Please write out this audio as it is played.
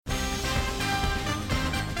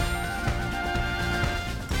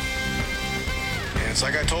it's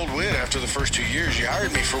like I told Whit after the first 2 years, you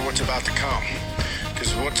hired me for what's about to come.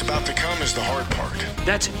 Because what's about to come is the hard part.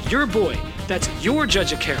 That's your boy. That's your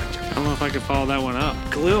judge of character. I don't know if I could follow that one up.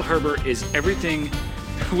 Khalil Herbert is everything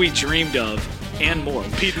we dreamed of and more.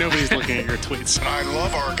 Pete, nobody's looking at your tweets. I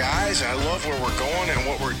love our guys. I love where we're going and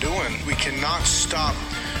what we're doing. We cannot stop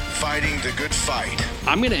fighting the good fight.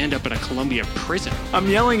 I'm going to end up in a Columbia prison. I'm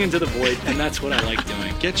yelling into the void, and that's what I like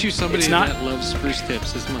doing. Get you somebody that loves Spruce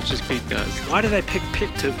Tips as much as Pete does. Why did I pick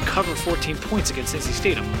Pitt to cover 14 points against NC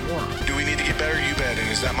State? I'm a moron. Do we need to get better? You bet. And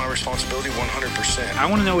is that my responsibility? 100%. I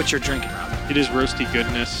want to know what you're drinking, Rob. It is roasty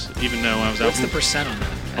goodness, even though I was out. What's the percent on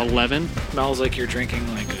that? 11. Smells like you're drinking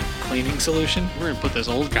like a cleaning solution. We're going to put this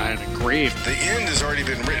old guy in a grave. The end has already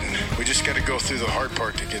been written. We just got to go through the hard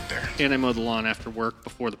part to get there. And I mowed the lawn after work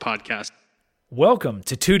before the podcast. Welcome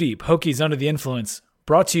to Too Deep, Hokies Under the Influence,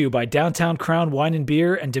 brought to you by Downtown Crown Wine and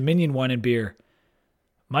Beer and Dominion Wine and Beer.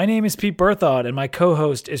 My name is Pete Berthaud, and my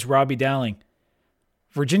co-host is Robbie Dowling.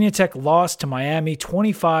 Virginia Tech lost to Miami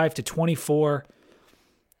 25-24.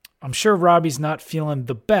 I'm sure Robbie's not feeling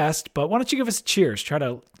the best, but why don't you give us a cheers? Try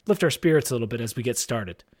to lift our spirits a little bit as we get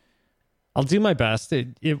started. I'll do my best.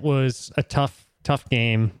 It was a tough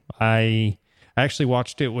game. I actually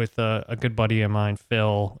watched it with a good buddy of mine,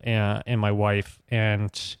 Phil, and my wife,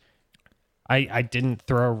 and I didn't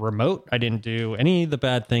throw a remote. I didn't do any of the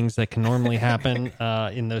bad things that can normally happen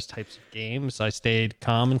in those types of games. I stayed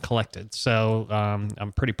calm and collected, so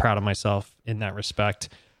I'm pretty proud of myself in that respect.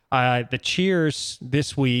 The cheers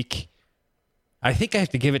this week, I think I have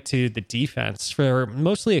to give it to the defense for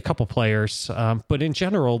mostly a couple players, but in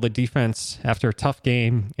general, the defense, after a tough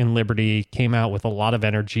game in Liberty, came out with a lot of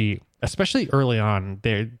energy, especially early on.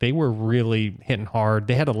 They were really hitting hard.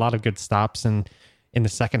 They had a lot of good stops in the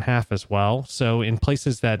second half as well. So in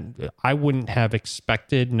places that I wouldn't have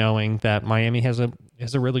expected, knowing that Miami has a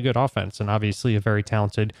really good offense and obviously a very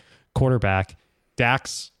talented quarterback.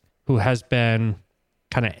 Dax, who has been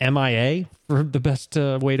kind of MIA, for the best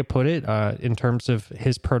way to put it, in terms of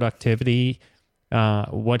his productivity,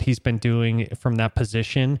 what he's been doing from that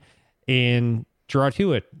position. In Gerard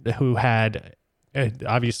Hewitt, who had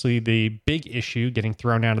obviously the big issue getting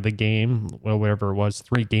thrown out of the game, well, whatever it was,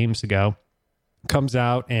 3 games ago, comes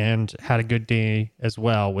out and had a good day as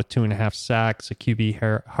well with 2.5 sacks, a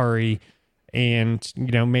QB hurry, and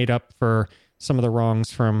made up for some of the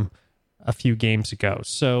wrongs from a few games ago.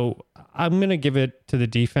 So I'm going to give it to the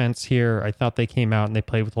defense here. I thought they came out and they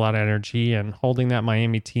played with a lot of energy, and holding that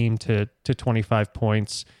Miami team to 25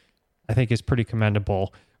 points, I think is pretty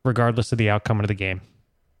commendable, regardless of the outcome of the game.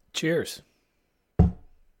 Cheers.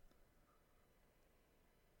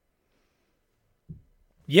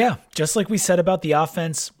 Yeah, just like we said about the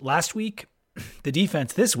offense last week, the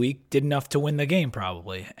defense this week did enough to win the game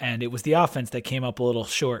probably, and it was the offense that came up a little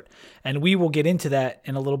short, and we will get into that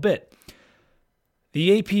in a little bit.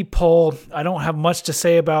 The AP poll, I don't have much to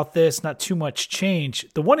say about this, not too much change.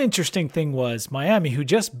 The one interesting thing was Miami, who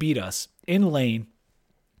just beat us in Lane,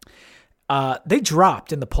 they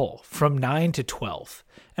dropped in the poll from 9 to 12.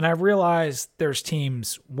 And I realize there's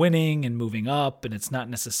teams winning and moving up, and it's not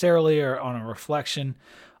necessarily on a reflection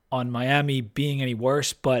on Miami being any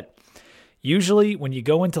worse. But usually when you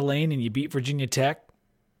go into Lane and you beat Virginia Tech,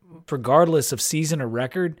 regardless of season or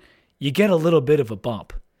record, you get a little bit of a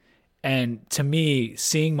bump. And to me,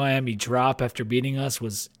 seeing Miami drop after beating us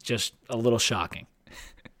was just a little shocking.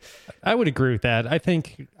 I would agree with that. I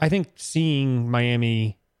think seeing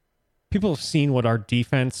Miami, people have seen what our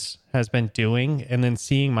defense has been doing, and then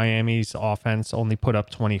seeing Miami's offense only put up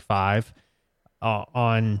 25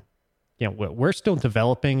 we're still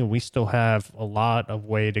developing, and we still have a lot of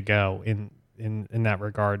way to go in that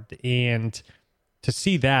regard. And to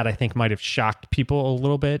see that, I think might have shocked people a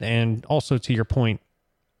little bit. And also, to your point,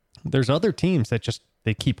 there's other teams that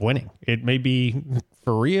they keep winning. It may be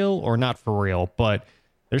for real or not for real, but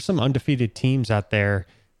there's some undefeated teams out there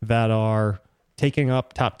that are taking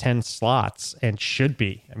up top 10 slots and should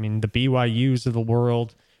be. I mean, the BYUs of the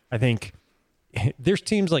world, I think there's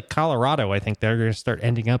teams like Colorado, I think they're going to start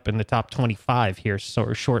ending up in the top 25 here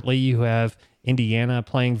so shortly. You have Indiana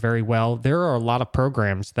playing very well. There are a lot of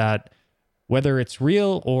programs that, whether it's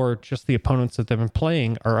real or just the opponents that they've been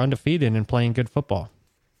playing, are undefeated and playing good football.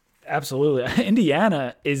 Absolutely.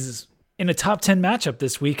 Indiana is in a top 10 matchup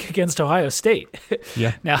this week against Ohio State.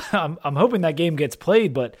 Yeah. Now, I'm hoping that game gets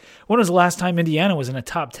played, but when was the last time Indiana was in a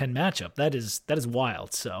top 10 matchup? That is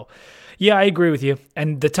wild. So, yeah, I agree with you.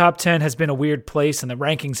 And the top 10 has been a weird place, and the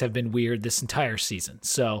rankings have been weird this entire season.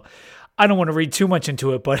 So I don't want to read too much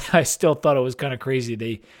into it, but I still thought it was kind of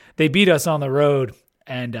crazy. They beat us on the road,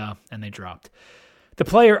 and they dropped. The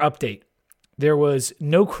player update. there was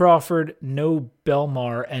no Crawford, no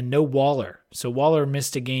Belmar, and no Waller. So Waller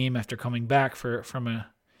missed a game after coming back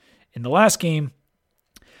in the last game.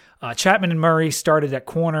 Chapman and Murray started at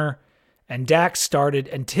corner, and Dax started,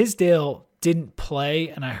 and Tisdale didn't play,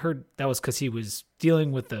 and I heard that was because he was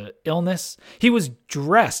dealing with the illness. He was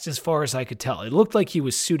dressed as far as I could tell. It looked like he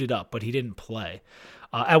was suited up, but he didn't play.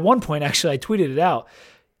 At one point, actually, I tweeted it out.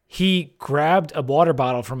 He grabbed a water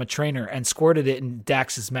bottle from a trainer and squirted it in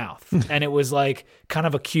Dax's mouth. And it was like kind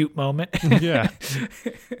of a cute moment. Yeah.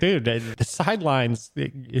 Dude, the sidelines,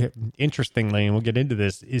 interestingly, and we'll get into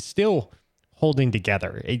this, is still holding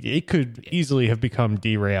together. It could easily have become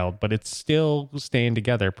derailed, but it's still staying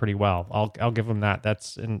together pretty well. I'll give them that.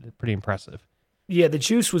 That's pretty impressive. Yeah, the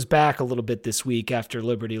juice was back a little bit this week after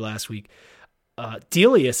Liberty last week.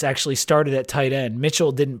 Delius actually started at tight end.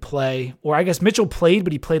 Mitchell didn't play, or I guess Mitchell played,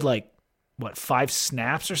 but he played 5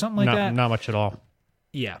 snaps or something like that? Not much at all.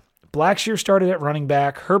 Yeah. Blackshear started at running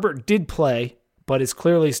back. Herbert did play, but is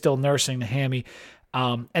clearly still nursing the hammy.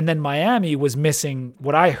 And then Miami was missing,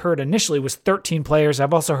 what I heard initially was 13 players.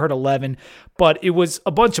 I've also heard 11, but it was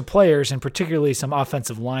a bunch of players, and particularly some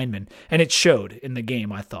offensive linemen, and it showed in the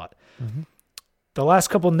game, I thought. Mm-hmm. The last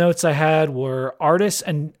couple notes I had were Artis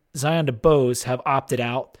and Zion DeBose have opted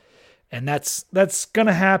out, and that's going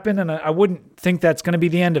to happen, and I wouldn't think that's going to be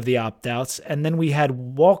the end of the opt-outs. And then we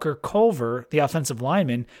had Walker Culver, the offensive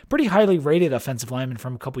lineman, pretty highly rated offensive lineman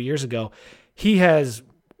from a couple years ago. He has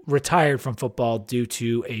retired from football due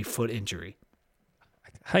to a foot injury.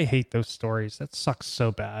 I hate those stories. That sucks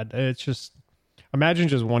so bad. It's just, imagine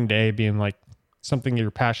just one day being like something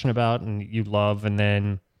you're passionate about and you love, and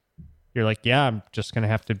then you're like, yeah, I'm just going to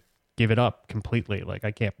have to give it up completely. Like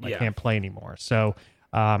I can't play anymore. So,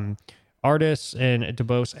 Artis and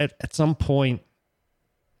DeBose at some point,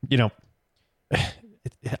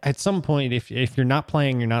 at some point, if you're not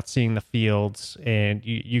playing, you're not seeing the fields, and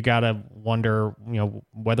you gotta wonder,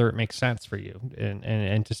 whether it makes sense for you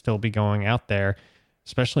and to still be going out there,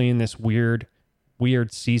 especially in this weird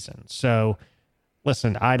season. So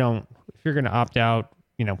listen, if you're going to opt out,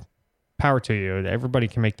 power to you. Everybody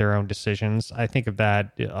can make their own decisions. I think of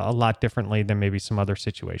that a lot differently than maybe some other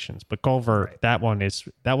situations, but Culver, right. that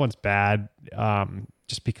one's bad.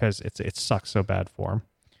 Just because it sucks so bad for him.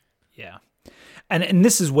 Yeah. And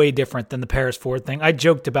this is way different than the Paris Ford thing. I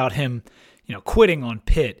joked about him, quitting on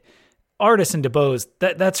Pitt. Artis and DeBose,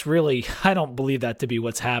 that's really, I don't believe that to be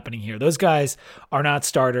what's happening here. Those guys are not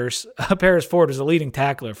starters. Paris Ford was a leading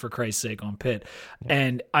tackler, for Christ's sake, on Pitt. Yeah.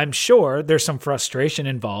 And I'm sure there's some frustration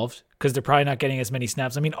involved because they're probably not getting as many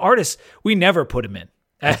snaps. I mean, Artis, we never put him in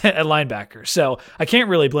at linebacker, so I can't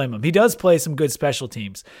really blame him. He does play some good special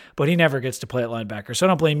teams, but he never gets to play at linebacker. So I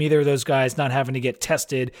don't blame either of those guys not having to get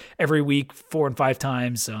tested every week 4 and 5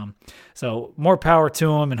 times. So more power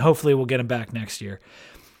to him, and hopefully we'll get him back next year.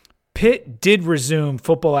 Pitt did resume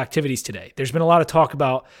football activities today. There's been a lot of talk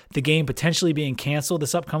about the game potentially being canceled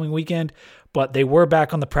this upcoming weekend, but they were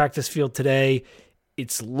back on the practice field today.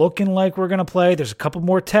 It's looking like we're going to play. There's a couple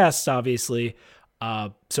more tests, obviously.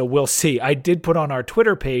 So we'll see. I did put on our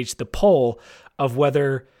Twitter page the poll of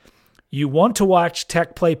whether you want to watch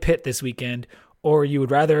Tech play Pitt this weekend, or you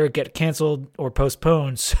would rather it get canceled or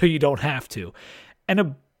postponed so you don't have to. And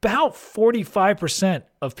about 45%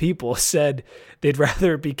 of people said they'd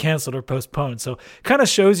rather it be canceled or postponed. So kind of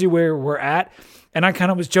shows you where we're at. And I kind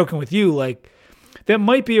of was joking with you, like that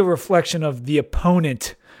might be a reflection of the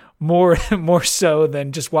opponent more so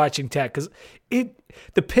than just watching Tech, because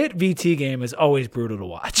the Pitt VT game is always brutal to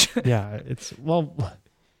watch. Yeah,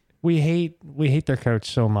 we hate their coach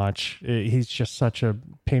so much. He's just such a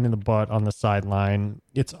pain in the butt on the sideline.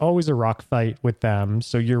 It's always a rock fight with them,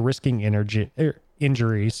 so you're risking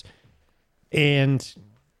injuries. And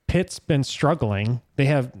Pitt's been struggling. They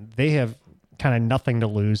have kind of nothing to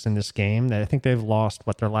lose in this game. I think they've lost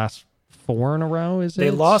their last 4 in a row.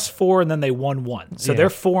 They lost 4 and then they won 1. So they're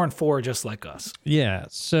 4-4 just like us. Yeah.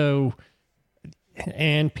 So,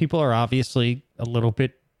 and people are obviously a little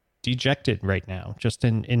bit dejected right now, just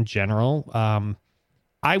in general.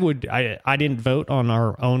 I didn't vote on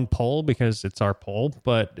our own poll because it's our poll,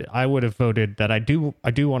 but I would have voted that I do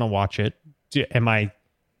want to watch it. Am I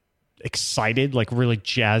excited, like really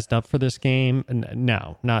jazzed up for this game?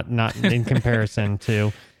 No, not in comparison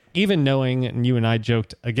to even knowing, and you and I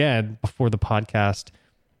joked again before the podcast,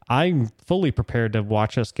 I'm fully prepared to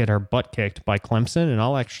watch us get our butt kicked by Clemson, and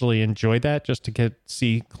I'll actually enjoy that just to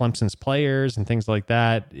see Clemson's players and things like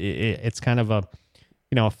that. It's kind of a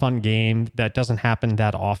fun game that doesn't happen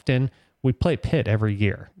that often. We play Pitt every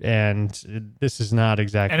year, and this is not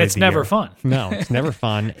exactly. And it's never fun. No, it's never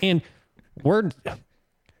fun. And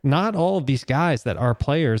not all of these guys that are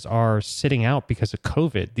players are sitting out because of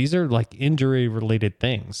COVID. These are like injury related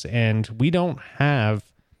things. And we don't have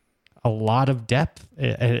a lot of depth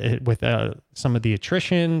with some of the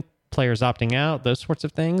attrition, players opting out, those sorts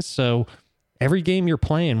of things. So every game you're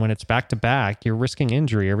playing, when it's back to back, you're risking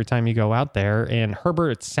injury every time you go out there. And Herbert,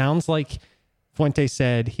 it sounds like Fuente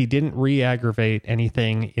said he didn't re-aggravate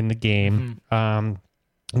anything in the game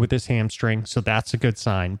with his hamstring. So that's a good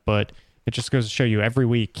sign. But it just goes to show you every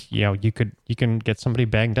week, you can get somebody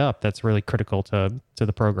banged up. That's really critical to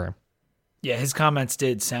the program. Yeah, his comments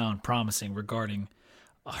did sound promising regarding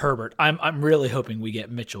Herbert. I'm really hoping we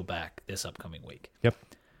get Mitchell back this upcoming week. Yep.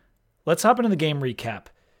 Let's hop into the game recap.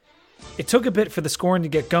 It took a bit for the scoring to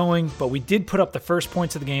get going, but we did put up the first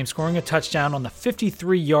points of the game, scoring a touchdown on the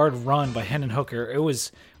 53-yard run by Hendon Hooker. It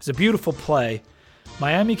was a beautiful play.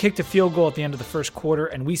 Miami kicked a field goal at the end of the first quarter,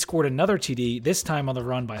 and we scored another TD, this time on the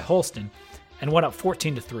run by Holston, and went up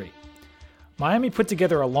 14-3. Miami put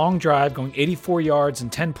together a long drive going 84 yards in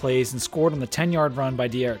 10 plays and scored on the 10-yard run by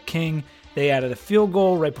De'Aaron King. They added a field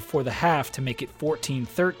goal right before the half to make it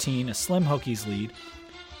 14-13, a slim Hokies lead.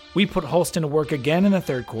 We put Holston to work again in the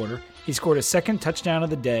third quarter. He scored his second touchdown of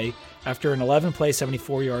the day after an 11-play,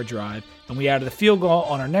 74-yard drive, and we added a field goal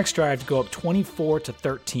on our next drive to go up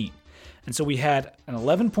 24-13. And so we had an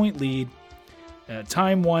 11-point lead,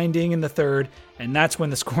 time winding in the third, and that's when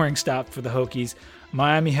the scoring stopped for the Hokies.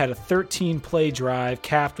 Miami had a 13-play drive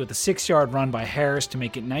capped with a 6-yard run by Harris to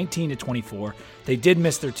make it 19-24. They did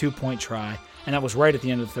miss their 2-point try, and that was right at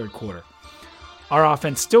the end of the third quarter. Our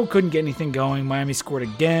offense still couldn't get anything going. Miami scored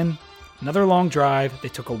again, another long drive. They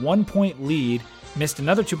took a 1-point lead, missed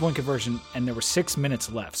another 2-point conversion, and there were 6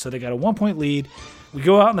 minutes left. So they got a 1-point lead. We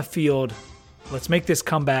go out in the field. Let's make this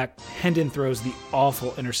comeback. Hendon throws the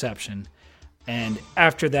awful interception. And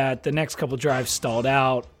after that, the next couple drives stalled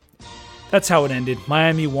out. That's how it ended.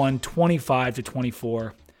 Miami won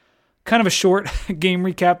 25-24. Kind of a short game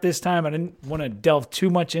recap this time. I didn't want to delve too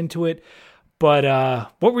much into it.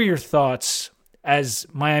 But what were your thoughts as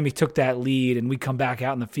Miami took that lead and we come back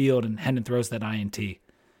out in the field and Hendon throws that INT?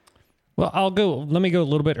 Well, let me go a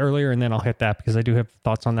little bit earlier and then I'll hit that because I do have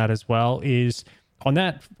thoughts on that as well. Is on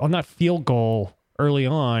that field goal early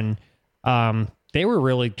on, they were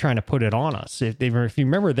really trying to put it on us. If you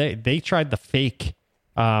remember, they tried the fake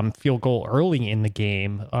field goal early in the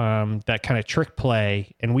game, that kind of trick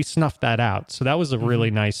play, and we snuffed that out. So that was a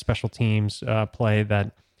really nice special teams play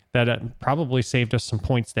that probably saved us some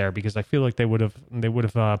points there because I feel like they would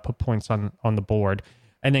have put points on the board.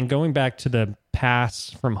 And then going back to the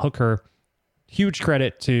pass from Hooker, huge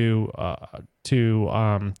credit to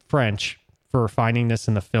French for finding this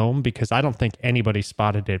in the film because I don't think anybody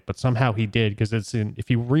spotted it, but somehow he did because if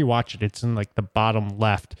you rewatch it, it's in like the bottom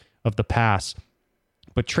left of the pass.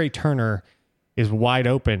 But Trey Turner is wide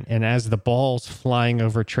open, and as the ball's flying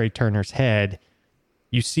over Trey Turner's head,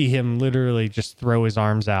 you see him literally just throw his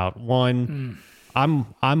arms out. I'm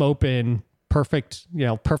open, perfect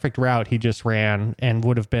route he just ran and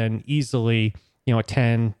would have been easily, a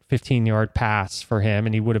 10, 15-yard pass for him,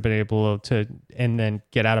 and he would have been able to and then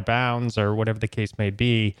get out of bounds or whatever the case may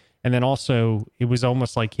be. And then also, it was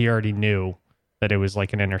almost like he already knew that it was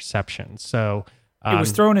like an interception. So it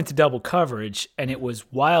was thrown into double coverage, and it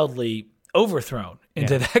was wildly overthrown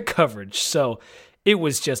into that coverage. So it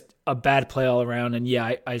was just a bad play all around. And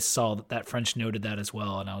yeah, I saw that French noted that as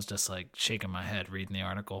well, and I was just like shaking my head reading the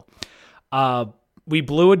article. We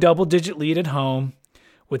blew a double-digit lead at home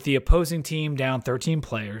with the opposing team down 13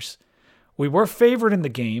 players. We were favored in the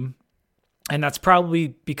game, and that's probably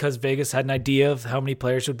because Vegas had an idea of how many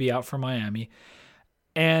players would be out for Miami.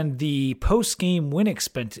 And the post-game win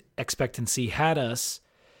expectancy had us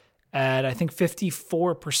at, I think,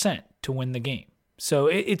 54% to win the game. So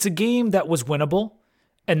it's a game that was winnable,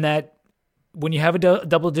 and that when you have a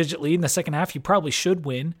double-digit lead in the second half, you probably should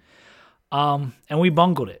win. And we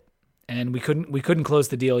bungled it, and we couldn't close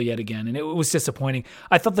the deal yet again, and it was disappointing.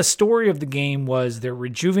 I thought the story of the game was their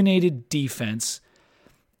rejuvenated defense,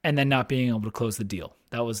 and then not being able to close the deal.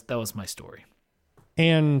 That was my story.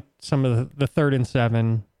 And some of the 3rd and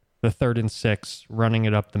 7, the 3rd and 6, running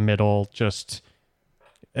it up the middle, just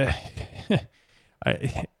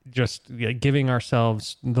giving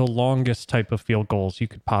ourselves the longest type of field goals you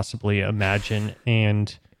could possibly imagine.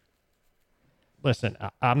 And listen,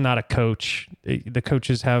 I'm not a coach. The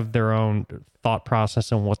coaches have their own thought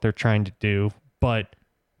process on what they're trying to do, but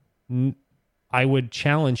I would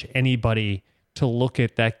challenge anybody to look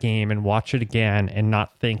at that game and watch it again and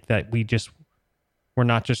not think that we're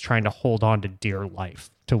not just trying to hold on to dear life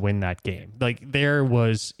to win that game. Like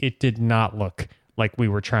it did not look like we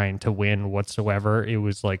were trying to win whatsoever. It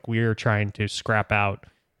was like we were trying to scrap out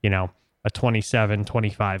a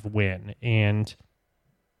 27-25 win. And,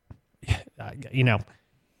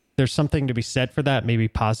 there's something to be said for that, maybe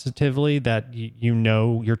positively, that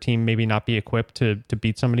your team maybe not be equipped to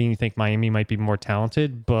beat somebody and you think Miami might be more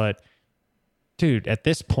talented. But, dude, at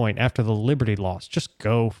this point, after the Liberty loss, just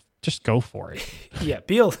go for it. Yeah,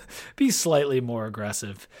 be slightly more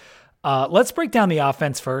aggressive. Let's break down the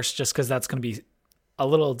offense first, just because that's going to be a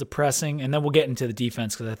little depressing, and then we'll get into the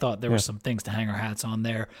defense because I thought there were some things to hang our hats on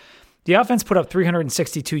there. The offense put up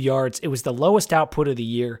 362 yards. It was the lowest output of the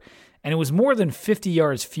year, and it was more than 50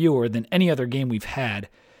 yards fewer than any other game we've had.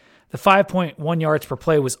 The 5.1 yards per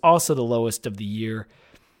play was also the lowest of the year.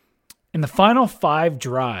 In the final 5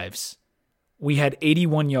 drives, we had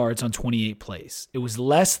 81 yards on 28 plays. It was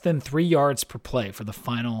less than 3 yards per play for the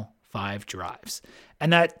final 5 drives.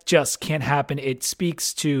 And that just can't happen. It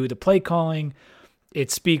speaks to the play calling. It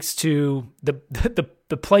speaks to the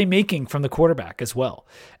playmaking from the quarterback as well.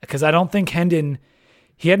 Because I don't think Hendon,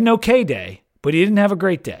 he had an okay day, but he didn't have a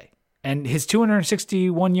great day. And his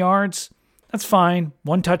 261 yards, that's fine.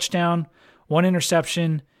 1 touchdown, 1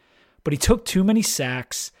 interception. But he took too many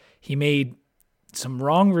sacks. He made some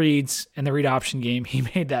wrong reads in the read option game. He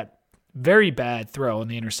made that very bad throw in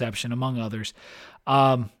the interception, among others.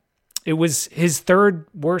 It was his 3rd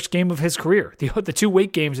worst game of his career. The 2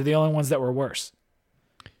 Wake games are the only ones that were worse.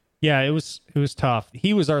 Yeah, it was tough.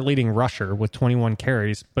 He was our leading rusher with 21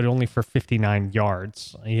 carries, but only for 59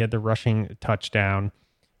 yards. He had the rushing touchdown,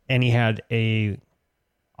 and he had a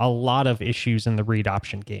lot of issues in the read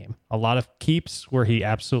option game. A lot of keeps where he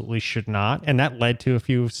absolutely should not, and that led to a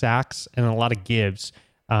few sacks and a lot of gives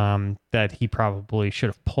that he probably should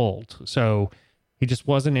have pulled. So he just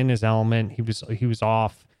wasn't in his element. He was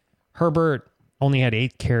off. Herbert only had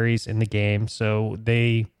 8 carries in the game, so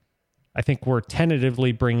I think we're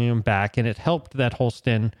tentatively bringing him back, and it helped that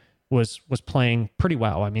Holston was playing pretty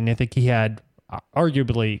well. I mean, I think he had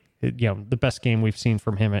arguably the best game we've seen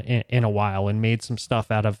from him in a while, and made some stuff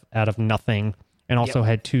out of nothing, and also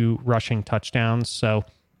had 2 rushing touchdowns. So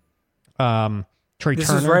Trey This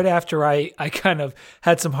Turner. is right after I kind of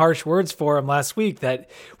had some harsh words for him last week, that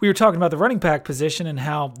we were talking about the running back position and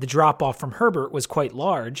how the drop off from Herbert was quite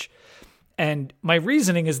large. And my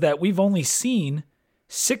reasoning is that we've only seen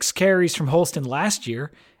 6 carries from Holston last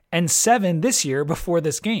year and 7 this year before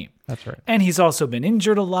this game. That's right. And he's also been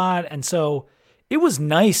injured a lot. And so it was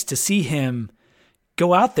nice to see him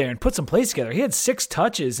go out there and put some plays together. He had 6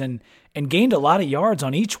 touches and gained a lot of yards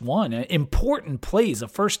on each one. Important plays, a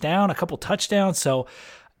first down, a couple touchdowns. So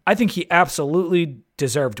I think he absolutely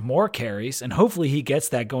deserved more carries, and hopefully he gets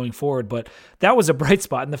that going forward. But that was a bright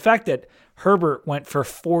spot. And the fact that Herbert went for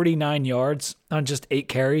 49 yards on just 8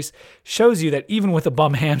 carries shows you that even with a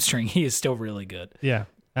bum hamstring, he is still really good. Yeah,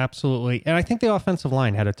 absolutely. And I think the offensive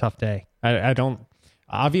line had a tough day.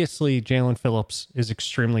 Obviously, Jalen Phillips is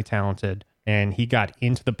extremely talented, and he got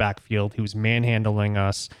into the backfield. He was manhandling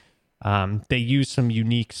us. They used some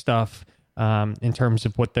unique stuff in terms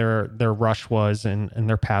of what their rush was and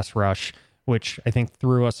their pass rush, which I think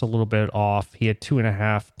threw us a little bit off. He had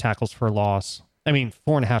 2.5 tackles for loss.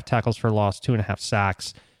 4.5 tackles for loss, 2.5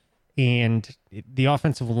 sacks. And the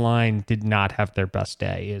offensive line did not have their best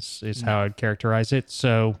day is how I'd characterize it.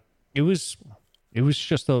 So it was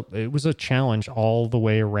a challenge all the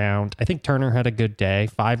way around. I think Turner had a good day,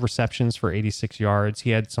 5 receptions for 86 yards. He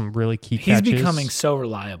had some really key catches. He's becoming so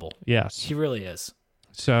reliable. Yes. He really is.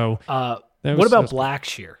 So what about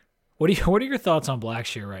Blackshear? What are your thoughts on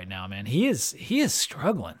Blackshear right now, man? He is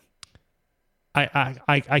struggling.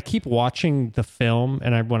 I keep watching the film,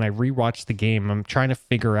 and when I rewatch the game, I'm trying to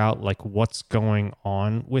figure out like what's going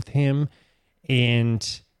on with him,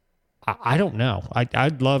 and I don't know.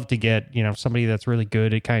 I'd love to get somebody that's really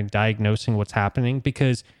good at kind of diagnosing what's happening,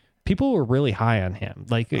 because people were really high on him.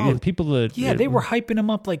 And people that they were hyping him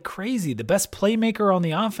up like crazy, the best playmaker on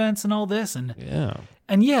the offense and all this, and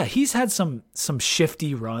he's had some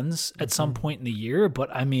shifty runs at some point in the year, but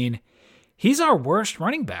I mean, he's our worst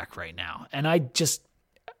running back right now. And I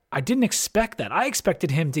didn't expect that. I expected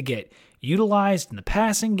him to get utilized in the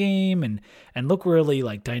passing game and look really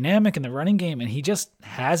like dynamic in the running game, and he just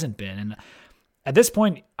hasn't been. And at this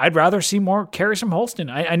point, I'd rather see more carries from Holston.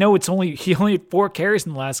 I know he only had 4 carries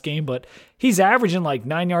in the last game, but he's averaging like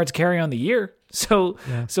 9 yards carry on the year. So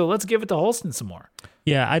let's give it to Holston some more.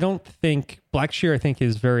 Yeah, I don't think Blackshear, I think,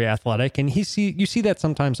 is very athletic, and you see that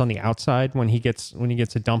sometimes on the outside when he gets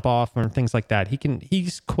a dump off or things like that.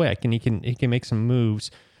 He's quick and he can make some moves,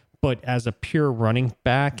 but as a pure running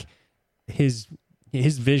back, his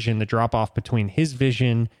vision, the drop off between his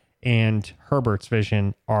vision and Herbert's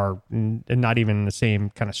vision are not even in the same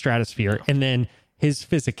kind of stratosphere, and then his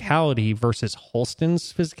physicality versus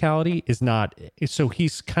Holston's physicality is not. So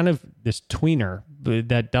he's kind of this tweener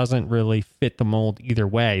that doesn't really fit the mold either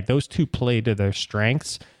way. Those two play to their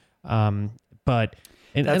strengths. But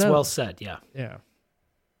that's well said. Yeah. Yeah.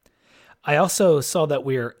 I also saw that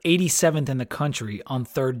we're 87th in the country on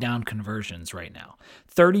third down conversions right now.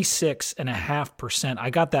 36.5%.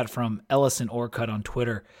 I got that from Ellison Orcutt on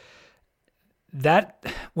Twitter. That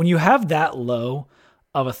when you have that low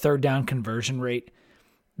of a third down conversion rate,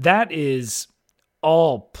 that is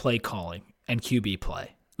all play calling and QB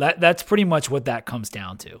play. That's pretty much what that comes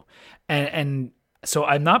down to. And so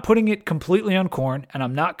I'm not putting it completely on Corn, and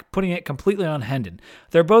I'm not putting it completely on Hendon.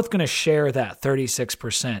 They're both going to share that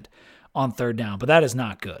 36% on third down, but that is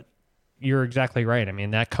not good. You're exactly right. I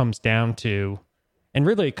mean, that comes down to, and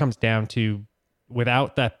really it comes down to,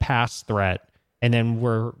 without that pass threat, and then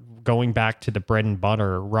we're going back to the bread and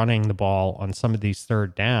butter, running the ball on some of these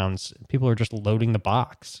third downs, people are just loading the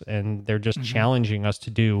box, and they're just challenging us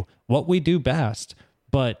to do what we do best.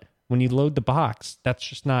 But when you load the box, that's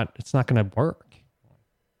just not, it's not going to work.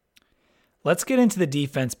 Let's get into the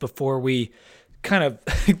defense before we kind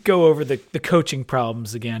of go over the coaching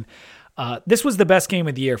problems again. This was the best game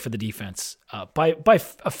of the year for the defense by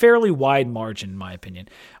a fairly wide margin, in my opinion.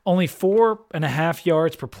 Only 4.5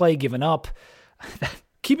 yards per play given up.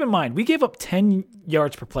 Keep in mind, we gave up 10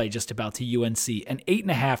 yards per play just about to UNC and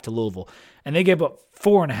 8.5 to Louisville, and they gave up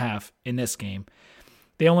 4.5 in this game.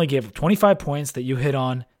 They only gave up 25 points that you hit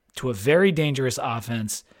on to a very dangerous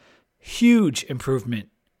offense. Huge improvement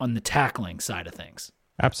on the tackling side of things.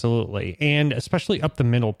 Absolutely. And especially up the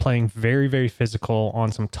middle, playing very, very physical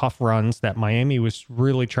on some tough runs that Miami was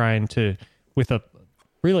really trying to, with a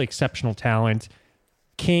really exceptional talent.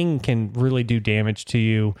 King can really do damage to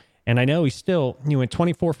you. And I know he went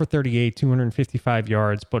 24 for 38, 255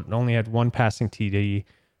 yards, but only had one passing TD.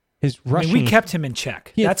 His rushing, we kept him in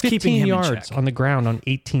check. He had That's 15 keeping him yards in check. on the ground on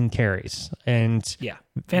 18 carries. And yeah,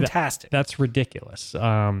 fantastic. That's ridiculous.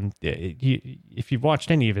 If you've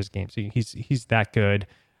watched any of his games, he's that good.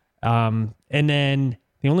 And then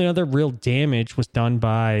the only other real damage was done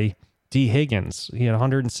by D. Higgins. He had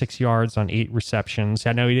 106 yards on 8 receptions.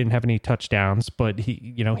 I know he didn't have any touchdowns, but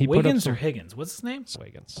he Wiggins put up some, or Higgins? What's his name?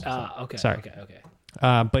 Wiggins. Okay. Sorry. Okay.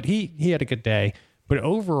 But he had a good day. But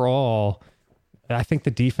overall, I think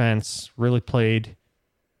the defense really played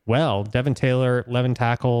well. Devin Taylor, 11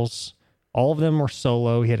 tackles. All of them were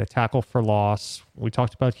solo. He had a tackle for loss. We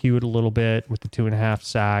talked about Hewitt a little bit with the 2.5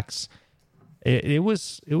 sacks. It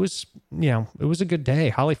was a good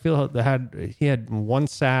day. Holyfield had 1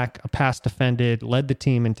 sack, a pass defended, led the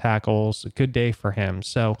team in tackles. A good day for him.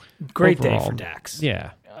 So great overall, day for Dax.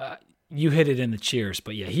 Yeah. You hit it in the cheers,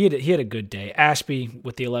 but yeah, he had a good day. Ashby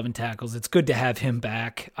with the 11 tackles. It's good to have him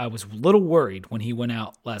back. I was a little worried when he went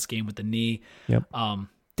out last game with the knee. Yep.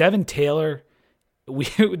 Devin Taylor,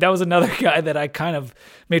 that was another guy that I kind of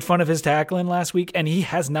made fun of his tackling last week, and he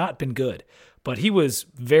has not been good. But he was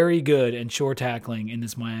very good and sure tackling in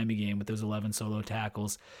this Miami game with those 11 solo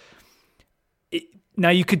tackles. Now,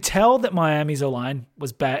 you could tell that Miami's O-line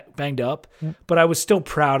was banged up, but I was still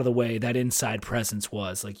proud of the way that inside presence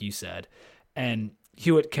was, like you said. And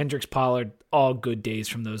Hewitt, Kendricks, Pollard, all good days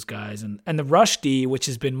from those guys. And the rush D, which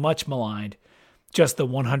has been much maligned, just the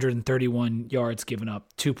 131 yards given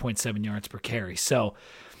up, 2.7 yards per carry. So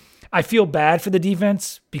I feel bad for the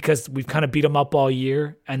defense because we've kind of beat them up all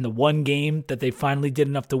year, and the one game that they finally did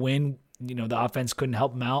enough to win, the offense couldn't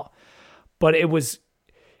help them out. But it was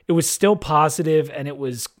still positive, and it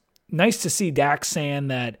was nice to see Dax saying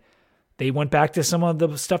that they went back to some of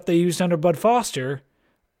the stuff they used under Bud Foster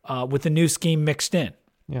with the new scheme mixed in.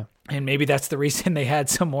 Yeah. And maybe that's the reason they had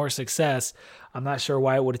some more success. I'm not sure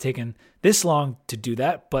why it would have taken this long to do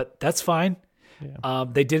that, but that's fine. Yeah.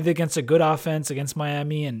 They did it against a good offense against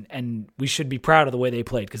Miami, and we should be proud of the way they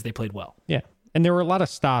played because they played well. Yeah. And there were a lot of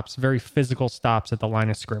stops, very physical stops at the line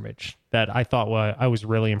of scrimmage that I thought I was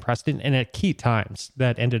really impressed in, and at key times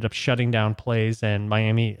that ended up shutting down plays, and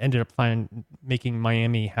Miami ended up making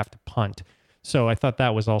Miami have to punt. So I thought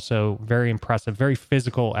that was also very impressive, very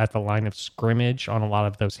physical at the line of scrimmage on a lot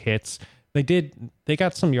of those hits. They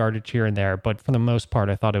got some yardage here and there, but for the most part,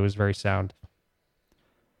 I thought it was very sound.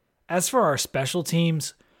 As for our special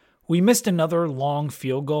teams, we missed another long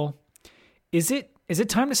field goal. Is it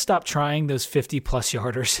time to stop trying those 50-plus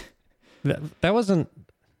yarders? That wasn't,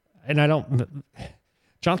 and I don't.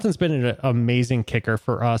 Johnson's been an amazing kicker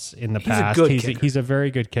for us in the past. He's a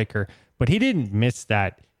very good kicker, but he didn't miss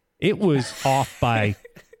that. It was off by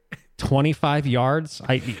 25 yards.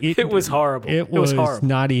 It was horrible. It was horrible.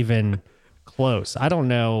 Not even close. I don't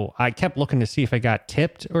know. I kept looking to see if I got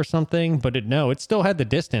tipped or something, but it still had the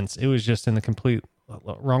distance. It was just in the complete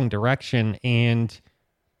wrong direction. And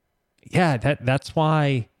yeah, that's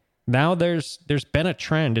why now there's been a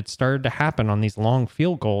trend. It started to happen on these long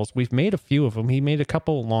field goals. We've made a few of them. He made a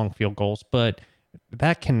couple long field goals, but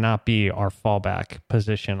that cannot be our fallback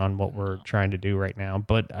position on what we're trying to do right now.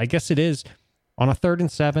 But I guess it is on a 3rd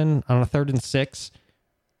and 7, on a 3rd and 6.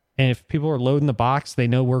 And if people are loading the box, they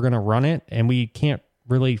know we're going to run it, and we can't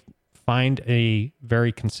really find a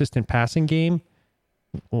very consistent passing game.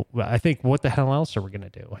 Well, I think what the hell else are we going to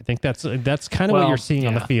do? I think that's kind of what you're seeing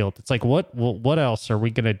on the field. It's like, what else are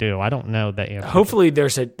we going to do? I don't know the answer. Hopefully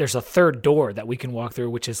there's a third door that we can walk through,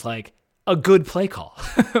 which is like a good play call.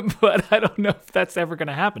 But I don't know if that's ever going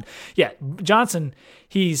to happen. Yeah, Johnson,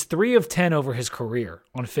 he's 3 of 10 over his career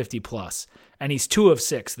on 50+, and he's 2 of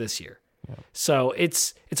 6 this year. Yeah. So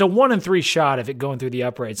it's a 1 in 3 shot if it going through the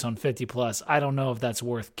uprights on 50+. I don't know if that's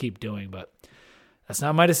worth keep doing, but that's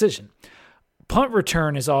not my decision. Punt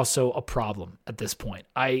return is also a problem at this point.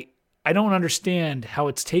 I don't understand how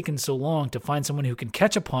it's taken so long to find someone who can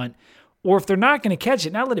catch a punt, or if they're not going to catch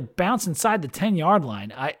it, now let it bounce inside the 10-yard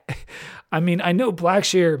line. I mean, I know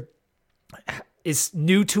Blackshear is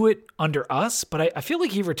new to it under us, but I feel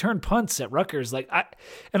like he returned punts at Rutgers.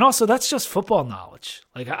 And also that's just football knowledge.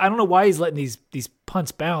 Like, I don't know why he's letting these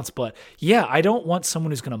punts bounce, but yeah, I don't want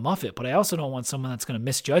someone who's going to muff it, but I also don't want someone that's going to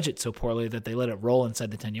misjudge it so poorly that they let it roll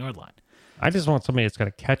inside the 10-yard line. I just want somebody that's going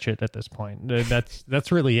to catch it at this point.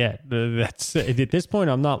 That's really it. That's at this point,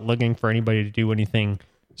 I'm not looking for anybody to do anything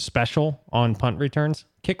special on punt returns.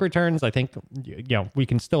 Kick returns, I think, we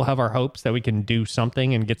can still have our hopes that we can do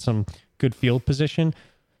something and get some good field position.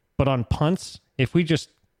 But on punts, if we just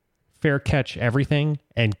fair catch everything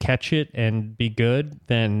and catch it and be good,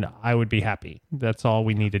 then I would be happy. That's all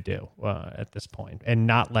we need to do at this point, and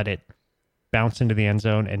not let it bounce into the end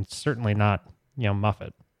zone, and certainly not muff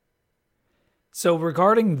it. So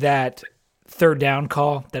regarding that 3rd down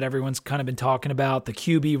call that everyone's kind of been talking about, the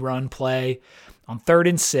QB run play on 3rd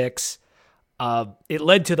and 6, it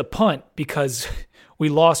led to the punt because we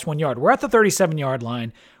lost 1 yard. We're at the 37-yard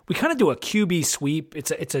line. We kind of do a QB sweep.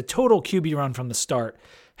 It's a total QB run from the start.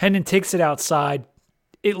 Hendon takes it outside.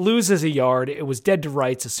 It loses a yard. It was dead to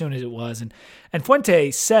rights as soon as it was. And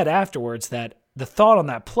Fuente said afterwards that the thought on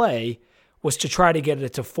that play was to try to get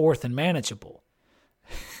it to 4th and manageable.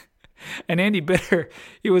 And Andy Bitter,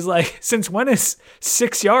 he was like, since when is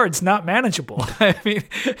 6 yards not manageable? I mean,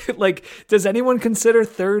 like, does anyone consider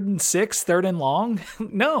 3rd and 6, 3rd and long?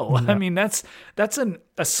 No. I mean, that's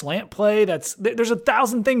a slant play. There's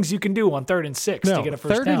 1,000 things you can do on 3rd and 6 to get a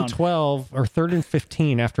first down. 3rd and 12 or 3rd and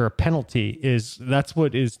 15 after a penalty that's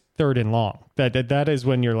what is 3rd and long. That is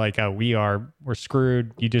when you're like, oh, we're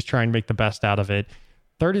screwed. You just try and make the best out of it.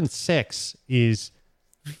 3rd and 6 is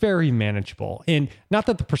very manageable. And not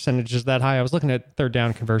that the percentage is that high. I was looking at 3rd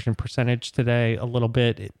down conversion percentage today a little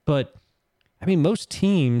bit, but I mean, most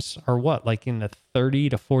teams are like in the 30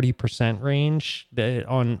 to 40% range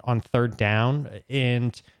on 3rd down.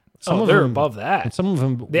 And some of they're them above that. And some of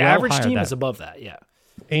them, the average team is above that. Yeah.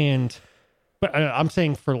 But I'm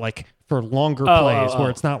saying for longer plays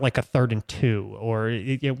where it's not like a 3rd and 2 or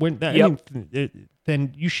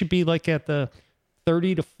then you should be like at the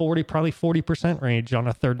 30 to 40, probably 40% range on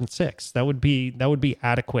a 3rd and 6. That would be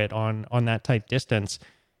adequate on that type distance.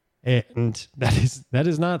 And that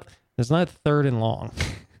is not 3rd and long.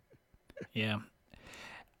 Yeah.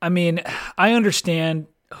 I mean, I understand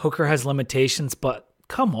Hooker has limitations, but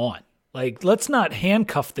come on. Like, let's not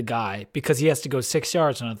handcuff the guy because he has to go 6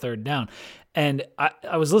 yards on a 3rd down. And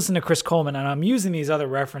I was listening to Chris Coleman, and I'm using these other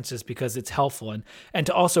references because it's helpful and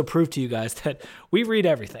to also prove to you guys that we read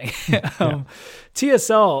everything.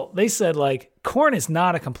 TSL, they said, like, Korn is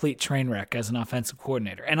not a complete train wreck as an offensive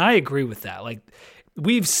coordinator. And I agree with that. Like,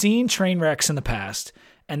 we've seen train wrecks in the past,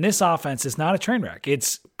 and this offense is not a train wreck.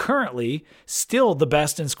 It's currently still the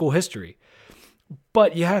best in school history.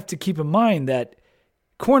 But you have to keep in mind that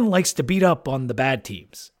Korn likes to beat up on the bad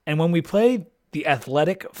teams. And when we play the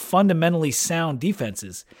athletic, fundamentally sound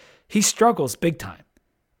defenses, he struggles big time.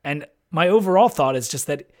 And my overall thought is just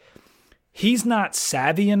that he's not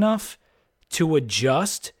savvy enough to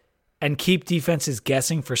adjust and keep defenses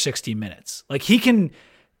guessing for 60 minutes. Like, he can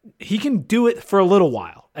do it for a little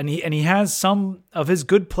while, and he has some of his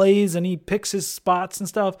good plays, and he picks his spots and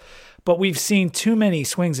stuff, but we've seen too many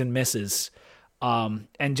swings and misses, and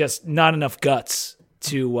just not enough guts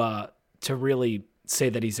to really say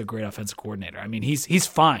that he's a great offensive coordinator. I mean, he's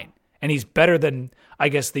fine, and he's better than, I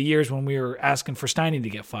guess, the years when we were asking for Steiny to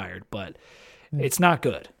get fired, but it's not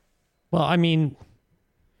good. Well, I mean,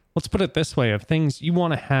 let's put it this way: of things you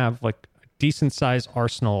want to have, like a decent sized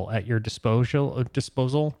arsenal at your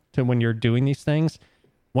disposal to when you're doing these things.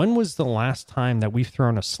 When was the last time that we've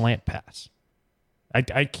thrown a slant pass?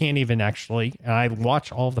 I can't even actually. I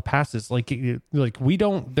watch all of the passes. Like we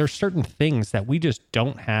don't. There's certain things that we just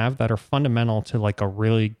don't have that are fundamental to like a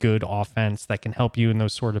really good offense that can help you in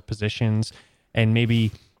those sort of positions and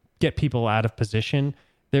maybe get people out of position.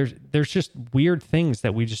 There's just weird things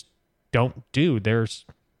that we just don't do. There's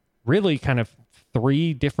really kind of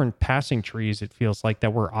 3 different passing trees, it feels like,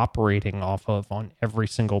 that we're operating off of on every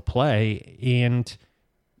single play, and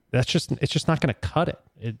it's just not going to cut it.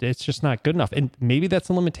 It's just not good enough. And maybe that's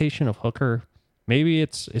a limitation of Hooker. Maybe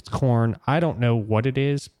it's Corn. I don't know what it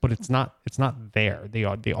is, but it's not there.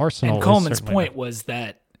 The arsenal. And Coleman's point was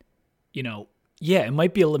that, it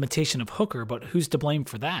might be a limitation of Hooker, but who's to blame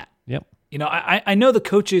for that? Yep. I know the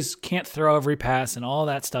coaches can't throw every pass and all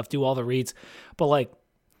that stuff, do all the reads, but like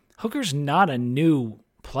Hooker's not a new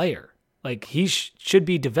player. Like he should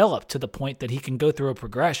be developed to the point that he can go through a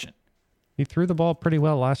progression. He threw the ball pretty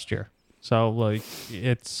well last year. So like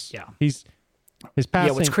his passing.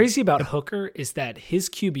 Yeah, what's crazy about Hooker is that his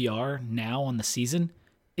QBR now on the season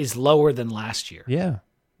is lower than last year. Yeah.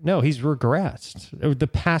 No, he's regressed. The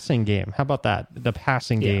passing game. How about that? The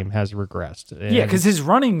passing game has regressed. Yeah, because his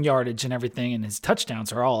running yardage and everything and his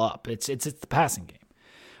touchdowns are all up. It's the passing game.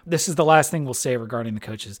 This is the last thing we'll say regarding the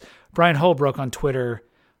coaches. Brian Holbrook on Twitter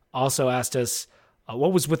also asked us,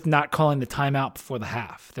 what was with not calling the timeout before the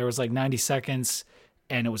half? There was like 90 seconds,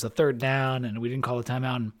 and it was a 3rd down, and we didn't call the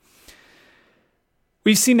timeout. And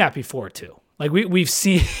we've seen that before too. Like we've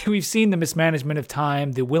seen the mismanagement of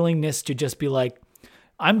time, the willingness to just be like,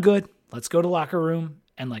 I'm good. Let's go to locker room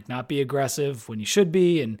and like not be aggressive when you should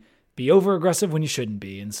be and be over aggressive when you shouldn't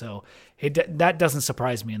be. And so that doesn't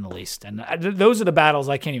surprise me in the least. And those are the battles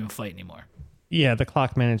I can't even fight anymore. Yeah, the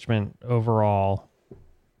clock management overall,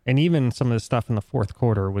 and even some of the stuff in the 4th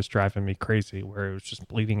quarter was driving me crazy, where it was just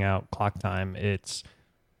bleeding out clock time.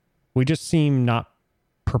 We just seem not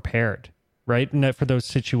prepared, right? And for those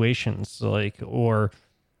situations, or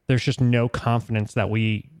there's just no confidence that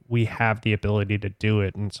we have the ability to do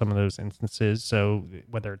it in some of those instances. So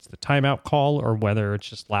whether it's the timeout call or whether it's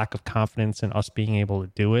just lack of confidence in us being able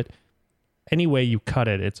to do it, any way you cut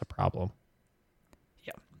it, it's a problem.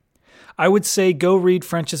 Yeah. I would say go read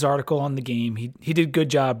French's article on the game. He did a good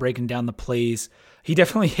job breaking down the plays. He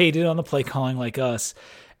definitely hated on the play calling like us.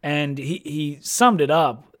 And he summed it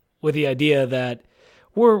up with the idea that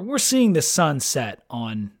we're seeing the sun set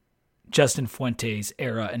on Justin Fuente's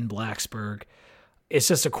era in Blacksburg. It's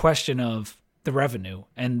just a question of the revenue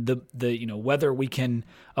and the whether we can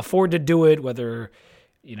afford to do it, whether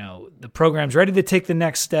the program's ready to take the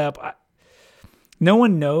next step. No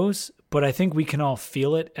one knows, but I think we can all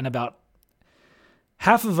feel it, and about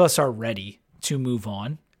half of us are ready to move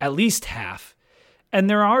on, at least half. And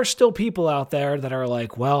there are still people out there that are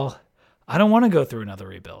like, well, I don't want to go through another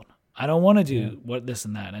rebuild. I don't want to do what this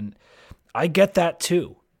and that. And I get that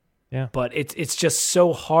too. Yeah. But it's just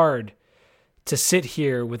so hard to sit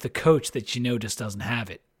here with a coach that just doesn't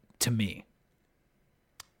have it, to me.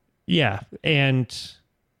 Yeah, and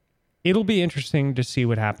it'll be interesting to see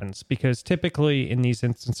what happens, because typically in these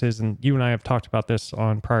instances, and you and I have talked about this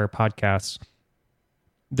on prior podcasts,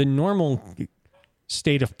 the normal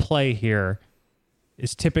state of play here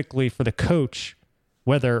is typically for the coach,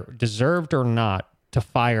 whether deserved or not, to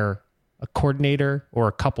fire a coordinator or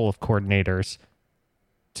a couple of coordinators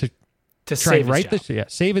to try and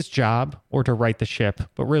save his job, or to right the ship,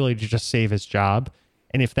 but really to just save his job.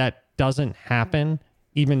 And if that doesn't happen,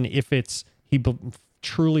 even if he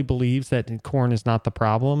truly believes that Corn is not the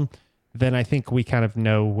problem, then I think we kind of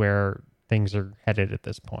know where things are headed at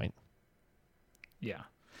this point. Yeah.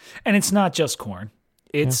 And it's not just Corn.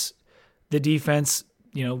 It's the defense,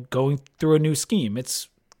 going through a new scheme. It's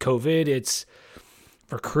COVID. It's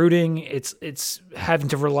recruiting. It's having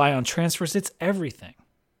to rely on transfers. It's everything.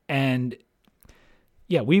 And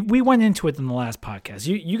yeah, we went into it in the last podcast.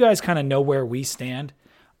 You guys kind of know where we stand.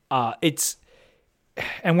 And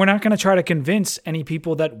we're not going to try to convince any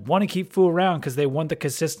people that want to keep Fu around because they want the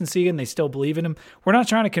consistency and they still believe in him. We're not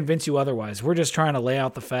trying to convince you otherwise. We're just trying to lay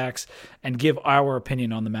out the facts and give our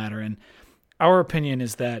opinion on the matter. And our opinion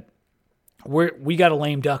is that we got a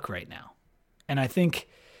lame duck right now. And I think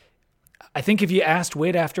if you asked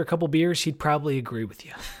Whit after a couple beers, he'd probably agree with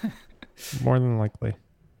you. More than likely.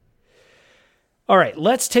 All right,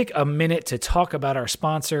 let's take a minute to talk about our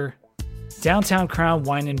sponsor, Downtown Crown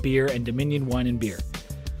Wine and Beer and Dominion Wine and Beer.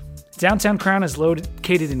 Downtown Crown is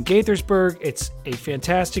located in Gaithersburg. It's a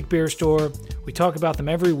fantastic beer store. We talk about them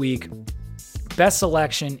every week. Best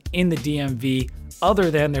selection in the DMV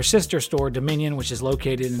other than their sister store, Dominion, which is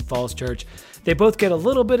located in Falls Church. They both get a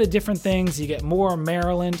little bit of different things. You get more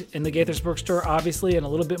Maryland in the Gaithersburg store, obviously, and a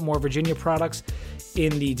little bit more Virginia products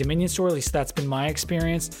in the Dominion store. At least that's been my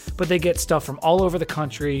experience. But they get stuff from all over the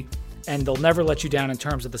country, and they'll never let you down in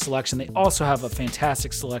terms of the selection. They also have a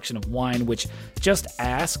fantastic selection of wine, which just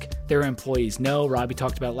ask their employees know. Robbie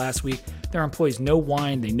talked about last week. Their employees know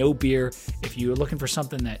wine, they know beer. If you're looking for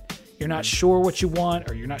something that you're not sure what you want,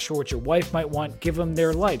 or you're not sure what your wife might want, give them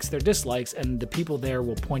their likes, their dislikes, and the people there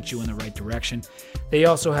will point you in the right direction. They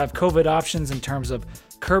also have COVID options in terms of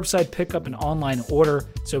curbside pickup and online order,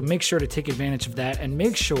 so make sure to take advantage of that, and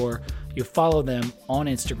make sure you follow them on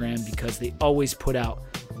Instagram, because they always put out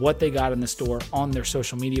what they got in the store on their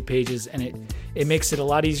social media pages, and it makes it a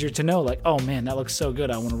lot easier to know, like, oh man, that looks so good,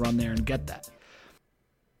 I want to run there and get that.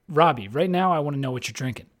 Robbie, right now I want to know what you're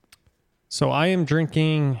drinking. So I am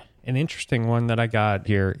drinking an interesting one that I got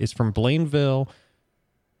here is from Blainville,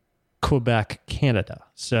 Quebec, Canada.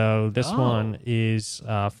 So this one is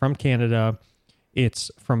from Canada.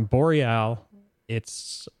 It's from Boreal.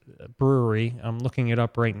 It's a brewery. I'm looking it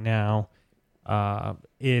up right now.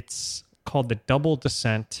 It's called the Double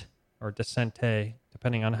Descent, or Descente,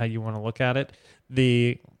 depending on how you want to look at it.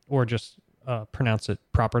 Or just pronounce it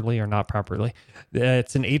properly or not properly.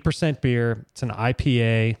 It's an 8% beer. It's an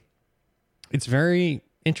IPA. It's very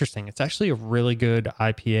interesting. It's actually a really good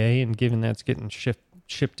IPA, and given that it's getting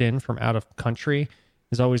shipped in from out of country,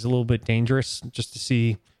 is always a little bit dangerous just to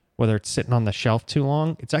see whether it's sitting on the shelf too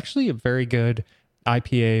long. It's actually a very good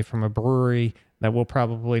IPA from a brewery that we'll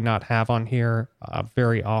probably not have on here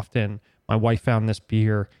very often. My wife found this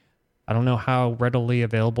beer. I don't know how readily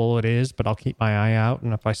available it is, but I'll keep my eye out,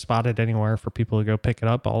 and if I spot it anywhere for people to go pick it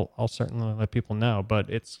up, I'll certainly let people know.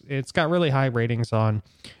 But it's got really high ratings on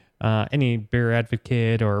any Beer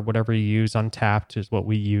Advocate or whatever you use. Untapped is what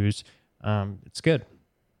we use. It's good.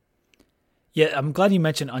 Yeah, I'm glad you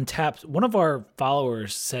mentioned Untapped. One of our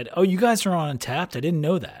followers said, "Oh, you guys are on Untapped? I didn't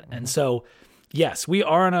know that." And so, yes, we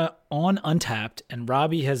are on Untapped, and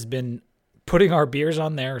Robbie has been putting our beers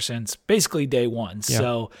on there since basically day one. Yeah.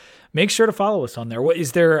 So make sure to follow us on there. What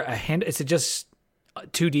is there a hand? Is it just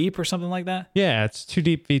Too Deep or something like that? Yeah, it's Too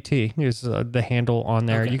Deep VT is the handle on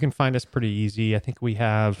there. Okay. You can find us pretty easy. I think we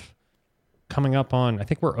have coming up on, I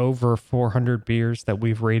think we're over 400 beers that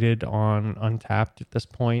we've rated on Untapped at this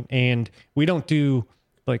point. And we don't do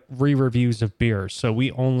like re-reviews of beers. So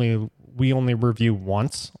we only review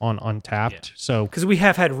once on Untapped. Yeah. So because we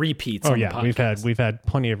have had repeats. Oh on yeah, the podcast. we've had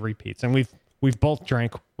plenty of repeats, and we've both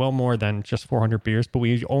drank well more than just 400 beers, but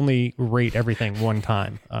we only rate everything one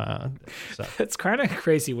time. So it's kind of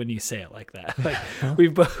crazy when you say it like that. Like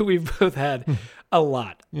we've both had a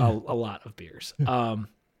lot of beers.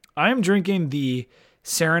 I'm drinking the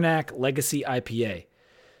Saranac Legacy IPA.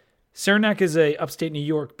 Saranac is a upstate New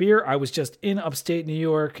York beer. I was just in upstate New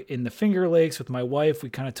York in the Finger Lakes with my wife. We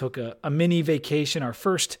kind of took a mini vacation, our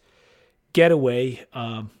first getaway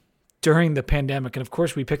during the pandemic. And of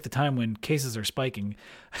course, we picked the time when cases are spiking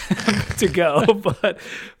to go.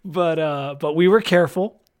 But we were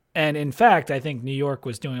careful. And in fact, I think New York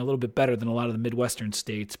was doing a little bit better than a lot of the Midwestern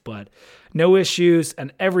states. But no issues.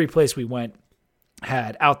 And every place we went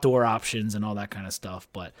had outdoor options and all that kind of stuff.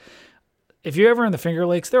 But if you're ever in the Finger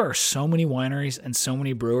Lakes, there are so many wineries and so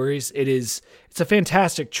many breweries. It's a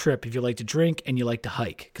fantastic trip if you like to drink and you like to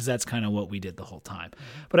hike, because that's kind of what we did the whole time.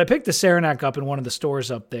 Mm-hmm. But I picked the Saranac up in one of the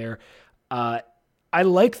stores up there. I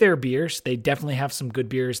like their beers. They definitely have some good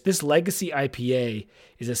beers. This Legacy IPA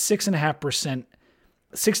is a 6.5%,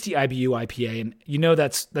 60 IBU IPA, and you know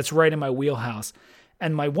that's right in my wheelhouse.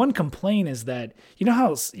 And my one complaint is that, you know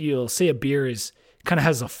how you'll say a beer is kind of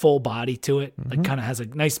has a full body to it, like kind of has a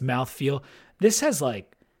nice mouthfeel. This has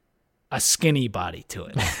like a skinny body to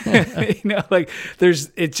it. Like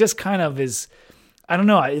it just kind of is, I don't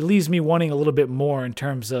know. It leaves me wanting a little bit more in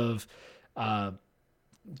terms of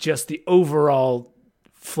just the overall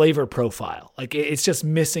flavor profile. Like it's just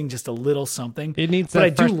missing just a little something. It needs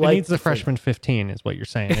that. It needs the freshman 15 is what you're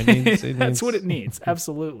saying. That's what it needs.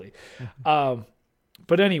 Absolutely.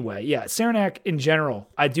 But anyway, yeah, Saranac in general,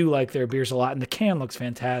 I do like their beers a lot, and the can looks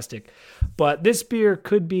fantastic. But this beer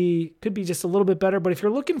could be just a little bit better. But if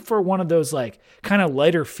you're looking for one of those like kind of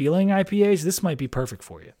lighter feeling IPAs, this might be perfect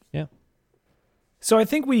for you. Yeah. So I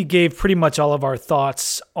think we gave pretty much all of our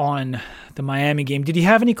thoughts on the Miami game. Did you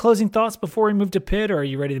have any closing thoughts before we move to Pitt, or are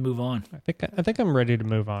you ready to move on? I think I'm ready to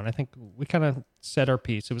move on. I think we kind of said our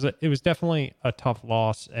piece. It was definitely a tough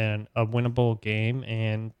loss and a winnable game,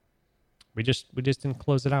 and we just didn't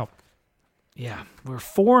close it out. Yeah, we're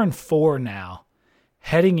 4-4 now,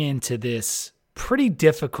 heading into this pretty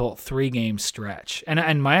difficult 3-game stretch.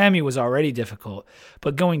 And Miami was already difficult,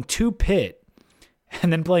 but going to Pitt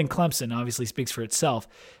and then playing Clemson obviously speaks for itself.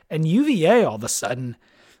 And UVA, all of a sudden,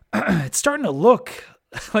 it's starting to look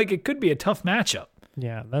like it could be a tough matchup.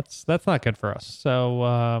 Yeah, that's not good for us. So,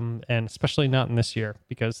 and especially not in this year,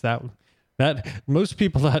 because that most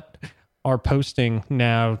people that are posting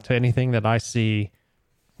now to anything that I see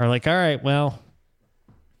are like, all right, well,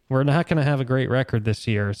 we're not going to have a great record this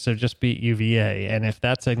year, so just beat UVA. And if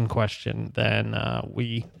that's in question, then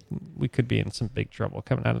we could be in some big trouble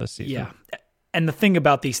coming out of the season. Yeah. And the thing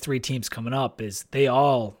about these 3 teams coming up is they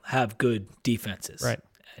all have good defenses. Right.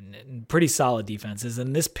 And pretty solid defenses.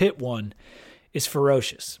 And this Pitt one is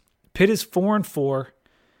ferocious. Pitt is 4-4.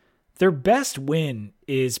 Their best win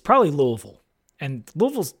is probably Louisville. And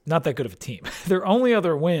Louisville's not that good of a team. Their only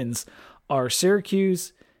other wins are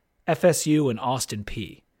Syracuse, FSU, and Austin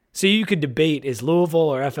Peay. So you could debate, is Louisville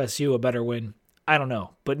or FSU a better win? I don't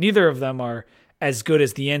know. But neither of them are as good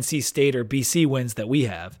as the NC State or BC wins that we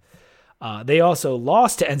have. They also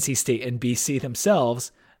lost to NC State and BC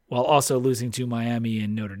themselves, while also losing to Miami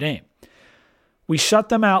and Notre Dame. We shut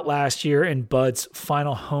them out last year in Bud's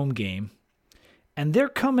final home game, and they're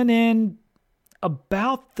coming in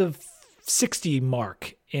about the 60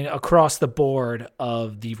 mark across the board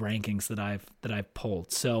of the rankings that I've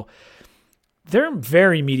pulled. So they're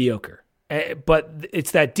very mediocre, but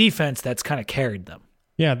it's that defense that's kind of carried them.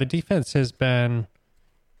 Yeah, the defense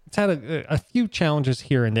it's had a few challenges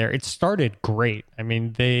here and there. It started great. I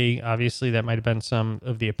mean, that might have been some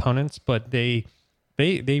of the opponents, but they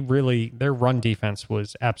really, their run defense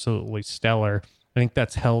was absolutely stellar. I think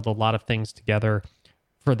that's held a lot of things together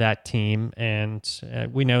for that team. And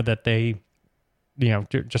we know that they,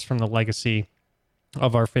 just from the legacy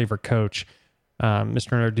of our favorite coach,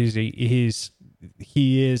 Mr. Narduzzi,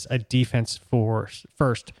 he is a defense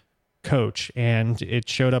first coach, and it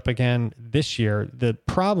showed up again this year. The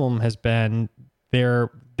problem has been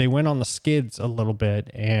they went on the skids a little bit,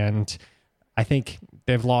 and I think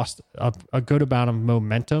they've lost a good amount of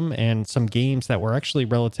momentum and some games that were actually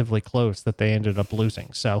relatively close that they ended up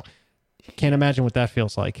losing. So can't imagine what that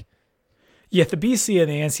feels like. Yeah, the BC and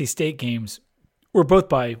the NC State games were both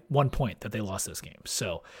by 1 point that they lost those games.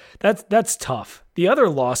 So that's tough. The other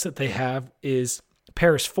loss that they have is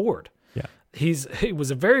Paris Ford. Yeah. He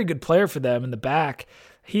was a very good player for them in the back.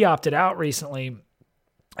 He opted out recently,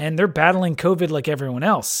 and they're battling COVID like everyone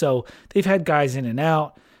else. So they've had guys in and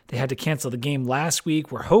out. They had to cancel the game last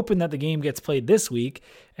week. We're hoping that the game gets played this week,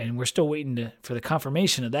 and we're still waiting for the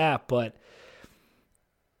confirmation of that. But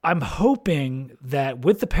I'm hoping that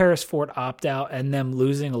with the Paris Ford opt-out and them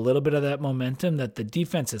losing a little bit of that momentum, that the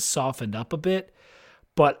defense has softened up a bit.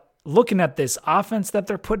 But looking at this offense that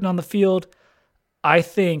they're putting on the field, I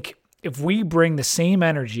think if we bring the same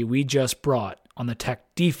energy we just brought on the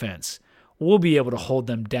Tech defense, we'll be able to hold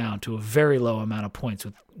them down to a very low amount of points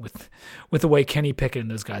with the way Kenny Pickett and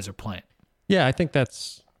those guys are playing. Yeah, I think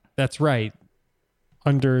that's right,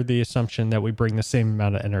 under the assumption that we bring the same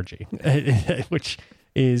amount of energy, which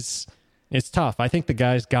is it's tough. I think the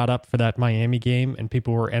guys got up for that Miami game and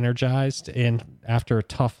people were energized, and after a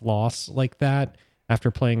tough loss like that, after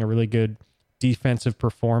playing a really good defensive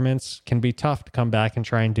performance, can be tough to come back and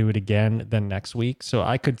try and do it again then next week. So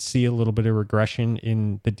I could see a little bit of regression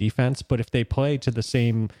in the defense, but if they play to the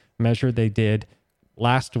same measure they did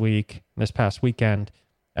last week, this past weekend,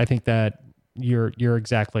 I think that you're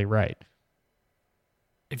exactly right.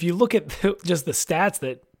 If you look at just the stats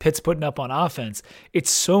that Pitt's putting up on offense, it's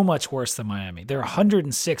so much worse than Miami. They're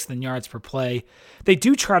 106th in yards per play. They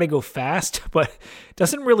do try to go fast, but it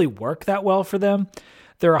doesn't really work that well for them.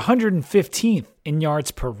 They're 115th in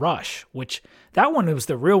yards per rush, which that one was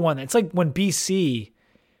the real one. It's like when BC,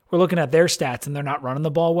 we're looking at their stats and they're not running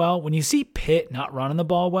the ball well. When you see Pitt not running the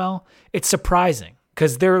ball well, it's surprising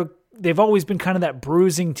because they've always been kind of that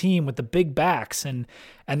bruising team with the big backs, and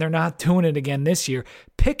they're not doing it again this year.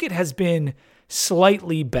 Pickett has been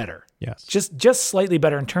slightly better. Yes. Just slightly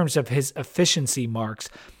better in terms of his efficiency marks.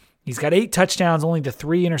 He's got 8 touchdowns, only the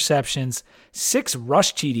 3 interceptions, 6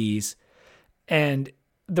 rush TDs, and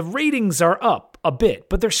the ratings are up a bit,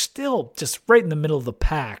 but they're still just right in the middle of the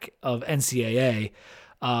pack of NCAA.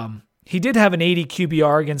 He did have an 80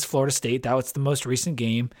 QBR against Florida State. That was the most recent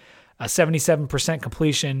game. A 77%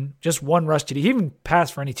 completion, just 1 rush TD. He even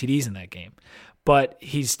passed for any TDs in that game, but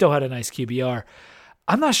he still had a nice QBR.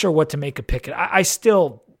 I'm not sure what to make of Pickett. I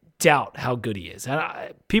still doubt how good he is.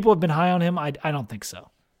 And people have been high on him. I don't think so.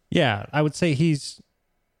 Yeah, I would say he's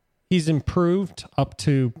improved up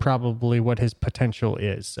to probably what his potential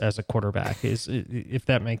is as a quarterback, is, if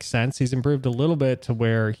that makes sense. He's improved a little bit to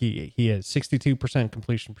where he has 62%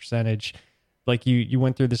 completion percentage, like you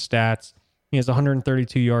went through the stats. He has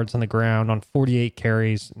 132 yards on the ground on 48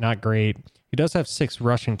 carries. Not great. He does have 6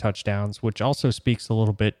 rushing touchdowns, which also speaks a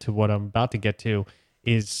little bit to what I'm about to get to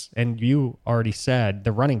is, and you already said,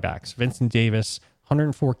 the running backs. Vincent Davis,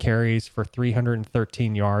 104 carries for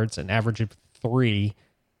 313 yards, an average of 3.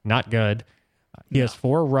 Not good. He has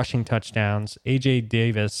 4 rushing touchdowns. AJ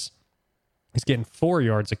Davis is getting 4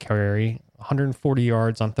 yards a carry, 140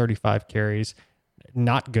 yards on 35 carries.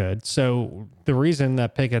 Not good. So the reason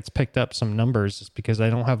that Pickett's picked up some numbers is because I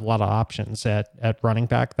don't have a lot of options at running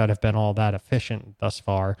back that have been all that efficient thus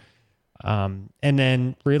far. And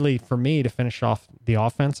then really for me to finish off the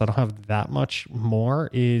offense, I don't have that much more,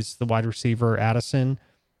 is the wide receiver Addison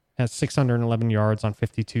has 611 yards on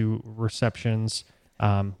 52 receptions,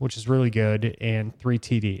 which is really good, and 3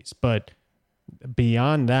 TDs. But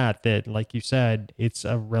beyond that, like you said, it's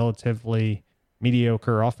a relatively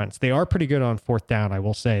mediocre offense. They are pretty good on fourth down, I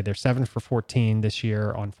will say. They're 7 for 14 this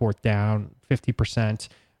year on fourth down, 50%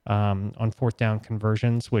 on fourth down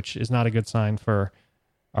conversions, which is not a good sign for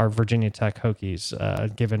our Virginia Tech Hokies,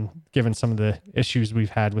 given some of the issues we've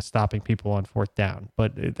had with stopping people on fourth down.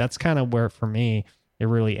 But that's kind of where, for me, it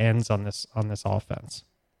really ends on this offense.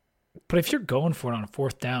 But if you're going for it on a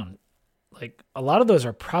fourth down, like a lot of those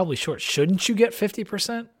are probably short. Shouldn't you get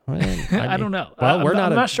 50%? I don't know. Well,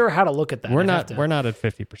 I'm not sure how to look at that. We're not at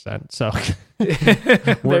 50%. So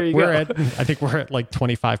we're at, I think we're at like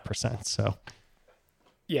 25%. So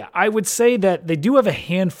yeah, I would say that they do have a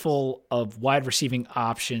handful of wide receiving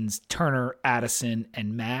options: Turner, Addison,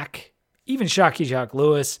 and Mack. Even Shockey Jock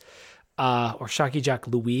Lewis, or Shockey Jock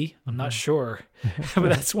Louis. I'm not sure, but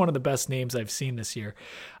that's one of the best names I've seen this year.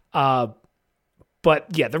 But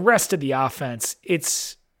yeah, the rest of the offense,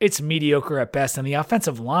 it's mediocre at best, and the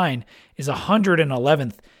offensive line is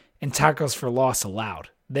 111th in tackles for loss allowed.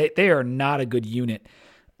 They are not a good unit.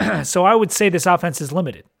 So I would say this offense is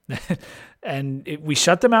limited. And we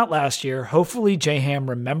shut them out last year. Hopefully J-Ham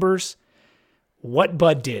remembers what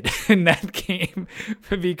Bud did in that game,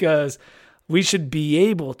 because we should be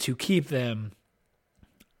able to keep them.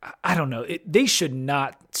 I don't know. They should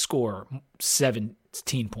not score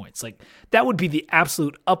 17 points. Like, that would be the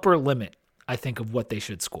absolute upper limit, I think, of what they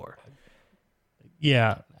should score.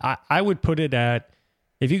 Yeah, I would put it at,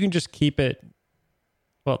 if you can just keep it,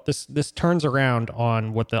 well, this turns around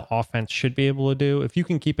on what the offense should be able to do. If you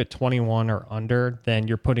can keep it 21 or under, then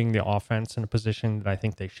you're putting the offense in a position that I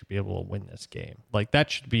think they should be able to win this game. Like,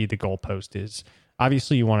 that should be the goalpost. Is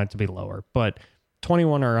obviously you want it to be lower, but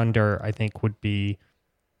 21 or under, I think, would be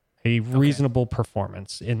a reasonable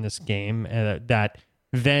performance in this game, that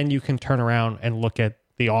then you can turn around and look at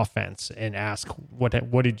the offense and ask,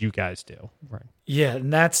 what did you guys do? Right. Yeah,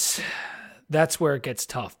 and that's where it gets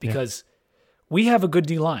tough, because we have a good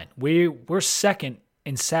D-line. We're second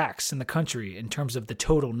in sacks in the country in terms of the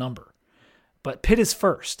total number, but Pitt is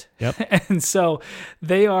first. Yep. And so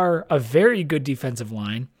they are a very good defensive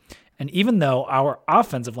line, and even though our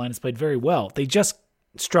offensive line has played very well, they just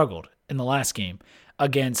struggled in the last game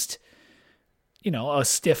against, a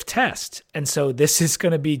stiff test. And so this is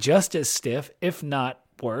going to be just as stiff, if not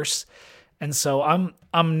worse. And so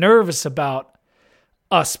I'm nervous about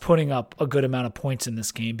us putting up a good amount of points in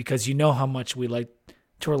this game, because you know how much we like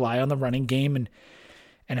to rely on the running game.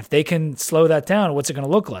 And if they can slow that down, what's it going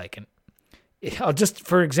to look like? And I'll just,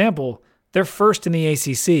 for example, they're first in the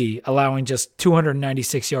ACC, allowing just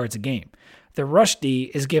 296 yards a game. Their rush D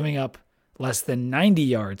is giving up less than 90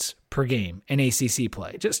 yards per game in ACC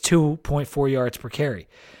play, just 2.4 yards per carry.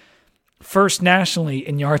 First nationally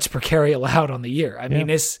in yards per carry allowed on the year. I mean,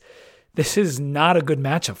 this is not a good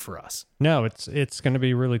matchup for us. No, it's going to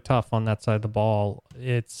be really tough on that side of the ball.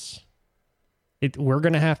 We're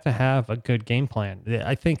going to have a good game plan.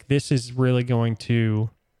 I think this is really going to,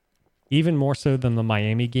 even more so than the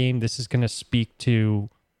Miami game, this is going to speak to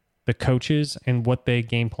the coaches and what they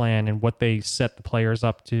game plan and what they set the players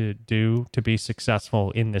up to do to be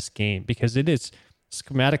successful in this game. Because it is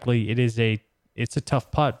schematically, it's a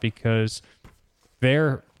tough putt, because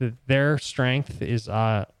their strength is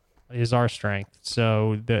our strength.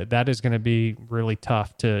 So that is going to be really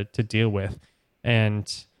tough to deal with.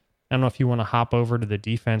 And I don't know if you want to hop over to the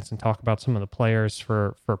defense and talk about some of the players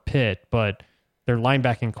for Pitt, but their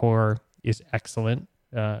linebacking core is excellent.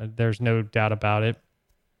 There's no doubt about it.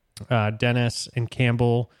 Dennis and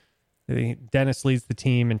Campbell. Dennis leads the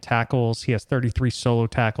team in tackles. He has 33 solo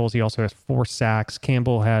tackles. He also has 4 sacks.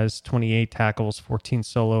 Campbell has 28 tackles, 14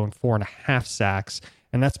 solo, and 4.5 sacks.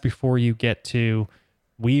 And that's before you get to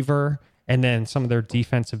Weaver. And then some of their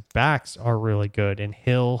defensive backs are really good. And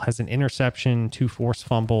Hill has an interception, 2 forced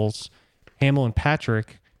fumbles. Hamill and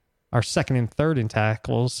Patrick are second and third in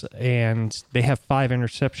tackles, and they have 5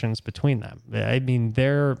 interceptions between them. I mean,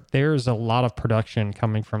 there's a lot of production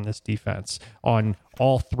coming from this defense on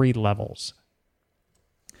all 3 levels.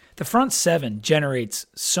 The front 7 generates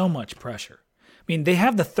so much pressure. I mean, they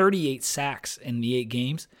have the 38 sacks in the 8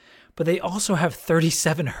 games, but they also have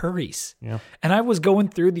 37 hurries. Yeah. And I was going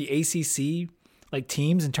through the ACC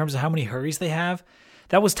teams in terms of how many hurries they have.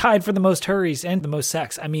 That was tied for the most hurries and the most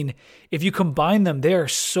sacks. I mean, if you combine them, they are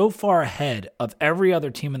so far ahead of every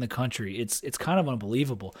other team in the country. It's kind of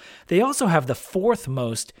unbelievable. They also have the 4th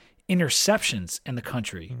most interceptions in the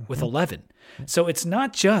country with 11. So it's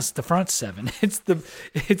not just the front 7; it's the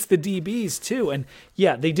DBs too. And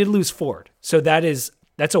yeah, they did lose Ford, so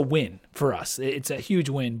that's a win for us. It's a huge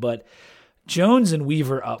win. But Jones and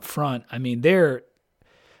Weaver up front, I mean, they're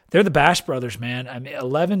the Bash brothers, man. I mean,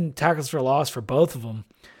 11 tackles for loss for both of them.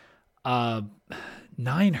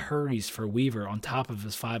 9 hurries for Weaver on top of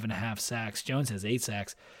his 5.5 sacks. Jones has 8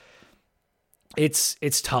 sacks.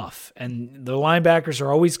 It's tough, and the linebackers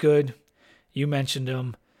are always good. You mentioned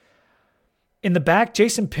them. In the back,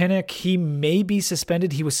 Jason Pinnock, he may be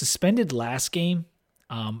suspended. He was suspended last game,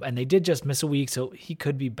 and they did just miss a week, so he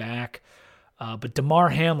could be back. But Damar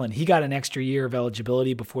Hamlin, he got an extra year of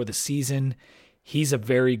eligibility before the season. He's a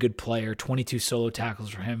very good player. 22 solo tackles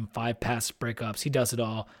for him, 5 pass breakups. He does it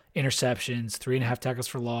all. Interceptions, 3.5 tackles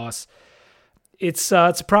for loss. It's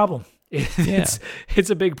a problem. It's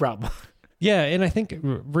a big problem. Yeah, and I think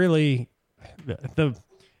really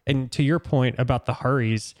and to your point about the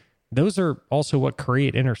hurries, those are also what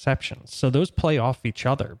create interceptions. So those play off each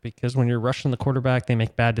other, because when you're rushing the quarterback, they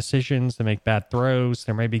make bad decisions, they make bad throws,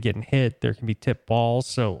 they might be getting hit, there can be tipped balls.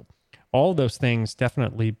 So all those things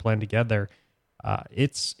definitely blend together.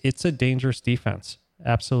 It's a dangerous defense.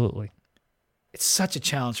 Absolutely. It's such a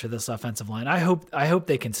challenge for this offensive line. I hope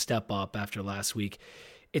they can step up after last week.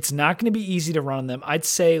 It's not going to be easy to run them. I'd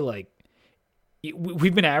say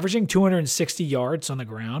we've been averaging 260 yards on the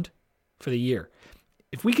ground for the year.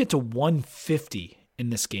 If we get to 150 in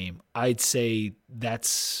this game, I'd say that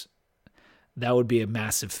would be a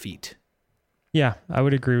massive feat. Yeah, I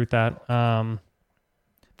would agree with that.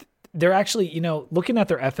 They're actually, looking at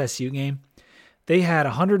their FSU game, they had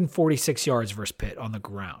 146 yards versus Pitt on the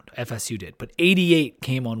ground. FSU did, but 88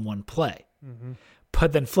 came on one play. Mm-hmm.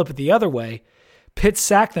 But then flip it the other way, Pitt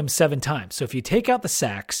sacked them 7 times. So if you take out the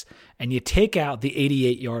sacks and you take out the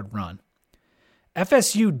 88-yard run,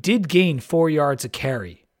 FSU did gain 4 yards a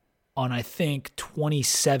carry on, I think,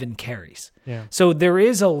 27 carries. Yeah. So there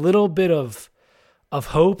is a little bit of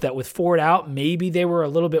hope that with Ford out, maybe they were a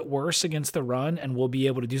little bit worse against the run and we'll be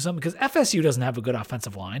able to do something, because FSU doesn't have a good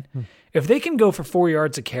offensive line. If they can go for 4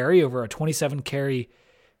 yards a carry over a 27-carry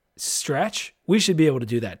stretch, we should be able to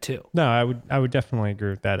do that too. No, I would definitely agree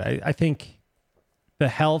with that. I think the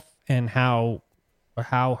health and how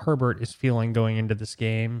Herbert is feeling going into this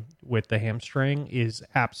game with the hamstring is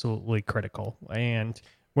absolutely critical. And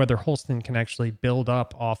whether Holston can actually build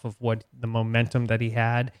up off of what the momentum that he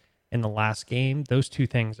had in the last game, those two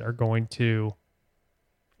things are going to,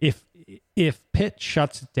 if Pitt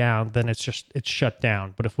shuts it down, then it's shut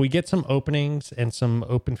down. But if we get some openings and some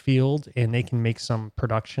open field and they can make some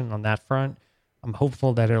production on that front, I'm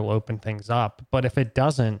hopeful that it'll open things up. But if it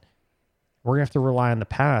doesn't, we're going to have to rely on the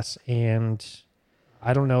pass, and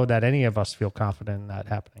I don't know that any of us feel confident in that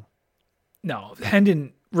happening. No,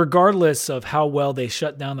 Hendon, regardless of how well they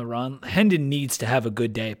shut down the run, Hendon needs to have a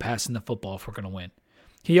good day passing the football if we're going to win.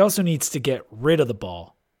 He also needs to get rid of the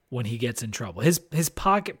ball when he gets in trouble. His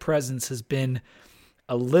pocket presence has been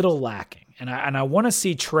a little lacking, and I want to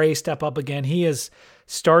see Trey step up again. He is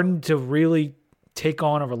starting to really take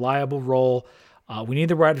on a reliable role. We need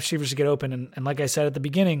the wide receivers to get open, and like I said at the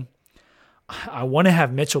beginning, I want to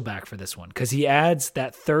have Mitchell back for this one because he adds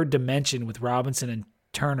that third dimension with Robinson and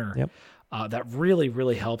Turner. Yep. That really,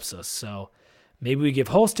 really helps us. So maybe we give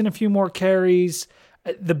Holston a few more carries.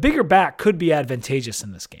 The bigger back could be advantageous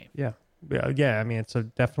in this game. Yeah. I mean, it's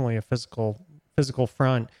definitely a physical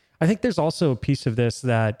front. I think there's also a piece of this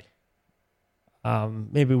that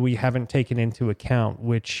maybe we haven't taken into account,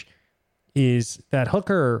 which is that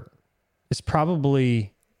Hooker is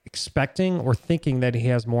probably expecting or thinking that he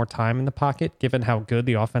has more time in the pocket, given how good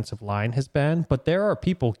the offensive line has been. But there are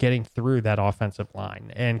people getting through that offensive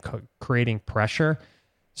line and creating pressure.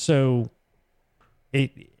 So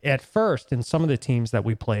at first, in some of the teams that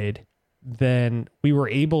we played, then we were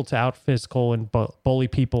able to out physical and bully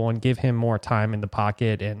people and give him more time in the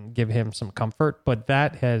pocket and give him some comfort. But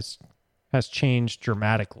that has changed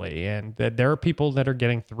dramatically. And there are people that are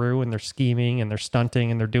getting through and they're scheming and they're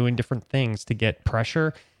stunting and they're doing different things to get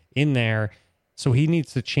pressure in there. So he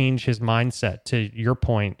needs to change his mindset, to your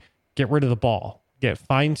point, get rid of the ball.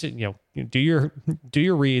 Do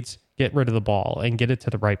your reads, get rid of the ball, and get it to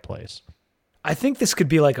the right place. I think this could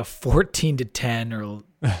be like a 14-10 or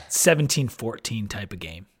 17-14 type of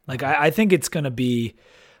game. Like I think it's going to be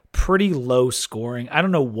pretty low scoring. I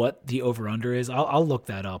don't know what the over-under is. I'll look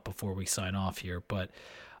that up before we sign off here, but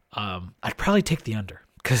I'd probably take the under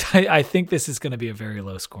because I think this is going to be a very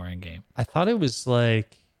low scoring game. I thought it was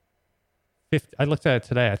like 50. I looked at it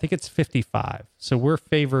today. I think it's 55. So we're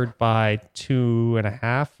favored by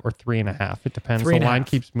 2.5 or 3.5. It depends. The line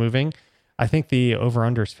keeps moving. I think the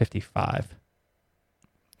over-under is 55.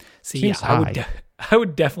 See, yeah, I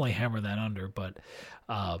would definitely hammer that under, but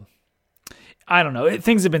I don't know.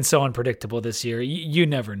 Things have been so unpredictable this year. You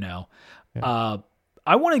never know. Yeah.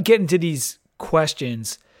 I want to get into these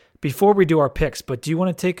questions before we do our picks, but do you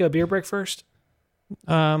want to take a beer break first?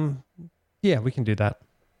 Yeah, we can do that.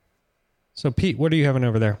 So, Pete, what are you having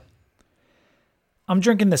over there? I'm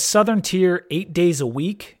drinking the Southern Tier 8 days a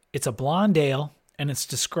week. It's a blonde ale, and it's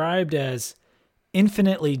described as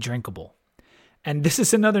infinitely drinkable. And this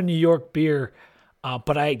is another New York beer,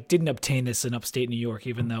 but I didn't obtain this in upstate New York,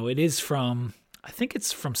 even though it is from, I think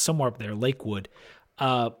it's from somewhere up there, Lakewood.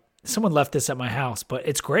 Someone left this at my house, but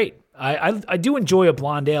it's great. I do enjoy a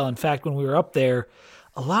blonde ale. In fact, when we were up there,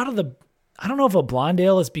 a lot of I don't know if a blonde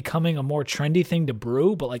ale is becoming a more trendy thing to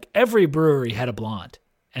brew, but like every brewery had a blonde.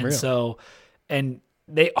 And really? So, and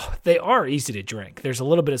they are easy to drink. There's a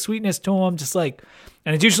little bit of sweetness to them, just like,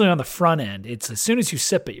 and it's usually on the front end. It's as soon as you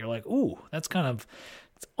sip it, you're like, ooh, that's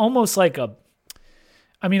it's almost like a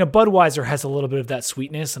Budweiser has a little bit of that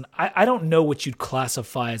sweetness. And I don't know what you'd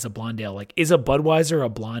classify as a blonde ale. Like, is a Budweiser a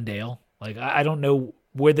blonde ale? Like, I don't know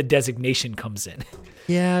where the designation comes in.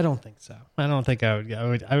 Yeah, I don't think so. I don't think I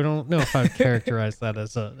would. I don't know if I would characterize that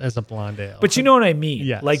as a blonde ale. But you know what I mean?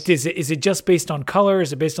 Yes. Like, is it just based on color?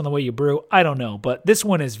 Is it based on the way you brew? I don't know. But this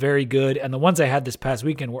one is very good, and the ones I had this past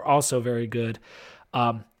weekend were also very good.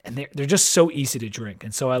 And they're just so easy to drink,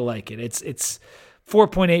 and so I like it. It's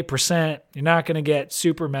 4.8%. You're not going to get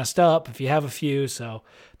super messed up if you have a few. So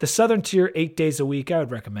the Southern Tier 8 days a week, I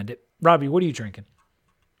would recommend it. Robbie, what are you drinking?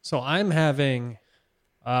 So I'm having.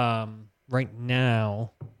 Right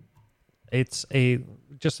now, it's I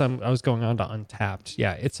was going on to Untapped.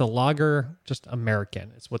 Yeah, it's a lager, just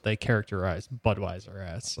American. It's what they characterize Budweiser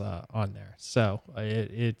as on there. So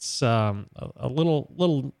it's a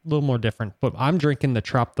little more different. But I'm drinking the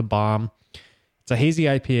Trop the Bomb. It's a hazy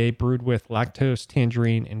IPA brewed with lactose,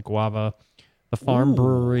 tangerine, and guava. The Farm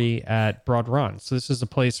Brewery at Broad Run. So this is a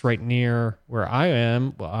place right near where I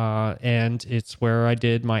am, and it's where I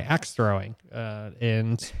did my axe throwing.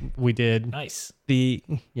 And we did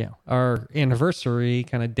our anniversary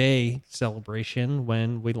kind of day celebration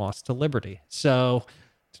when we lost to Liberty. So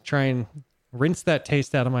to try and rinse that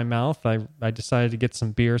taste out of my mouth, I decided to get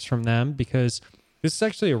some beers from them because this is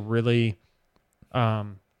actually it's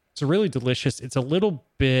a really delicious. It's a little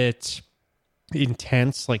bit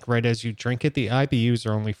intense, like right as you drink it. The IBUs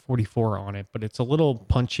are only 44 on it, but it's a little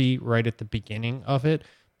punchy right at the beginning of it.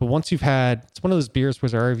 But once it's one of those beers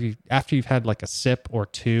where after you've had like a sip or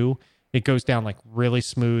two, it goes down like really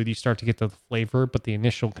smooth. You start to get the flavor, but the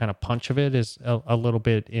initial kind of punch of it is a little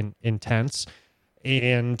bit intense.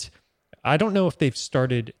 And I don't know if they've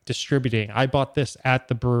started distributing. I bought this at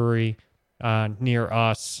the brewery near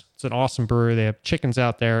us. It's an awesome brewery. They have chickens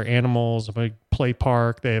out there, animals, a big play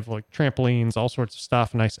park. They have like trampolines, all sorts of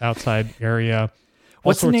stuff, nice outside area.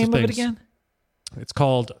 What's the name of it again? It's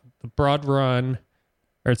called the Broad Run,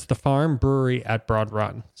 or it's the Farm Brewery at Broad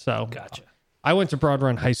Run. So gotcha. I went to Broad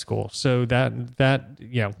Run High School, so that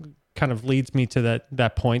kind of leads me to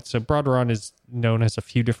that point. So Broad Run is known as a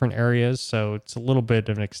few different areas, so it's a little bit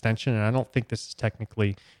of an extension, and I don't think this is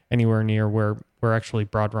technically anywhere near where actually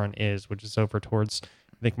Broad Run is, which is over towards,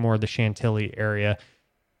 I think, more of the Chantilly area.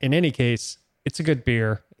 In any case, it's a good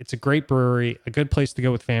beer. It's a great brewery, a good place to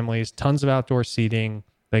go with families, tons of outdoor seating.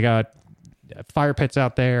 They got fire pits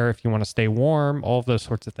out there if you want to stay warm, all of those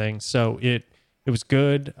sorts of things. So it was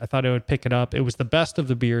good. I thought I would pick it up. It was the best of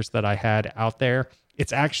the beers that I had out there.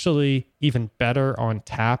 It's actually even better on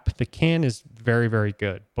tap. The can is very, very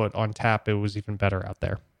good, but on tap, it was even better out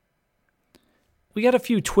there. We got a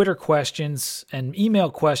few Twitter questions and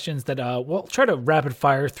email questions that we'll try to rapid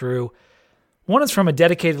fire through. One is from a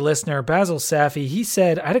dedicated listener, Basil Safi. He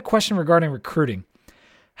said, I had a question regarding recruiting.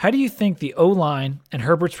 How do you think the O-line and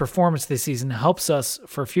Herbert's performance this season helps us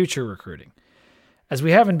for future recruiting? As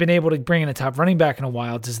we haven't been able to bring in a top running back in a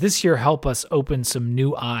while, does this year help us open some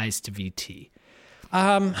new eyes to VT?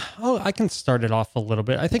 I can start it off a little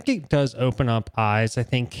bit. I think it does open up eyes. I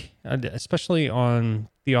think, especially on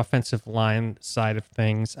the offensive line side of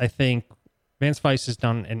things, I think Vance Weiss has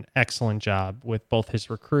done an excellent job with both his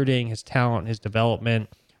recruiting, his talent, his development,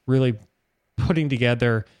 really putting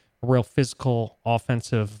together a real physical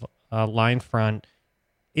offensive line front.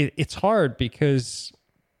 It's hard because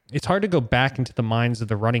it's hard to go back into the minds of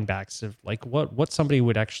the running backs of like what somebody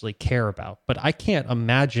would actually care about. But I can't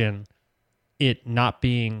imagine it not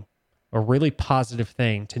being a really positive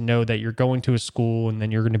thing to know that you're going to a school and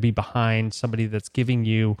then you're going to be behind somebody that's giving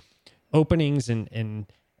you openings and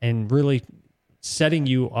really setting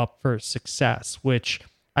you up for success, which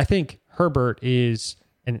I think Herbert is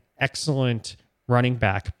an excellent running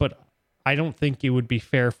back, but I don't think it would be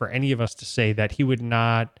fair for any of us to say that he would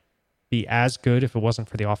not be as good if it wasn't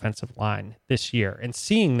for the offensive line this year. And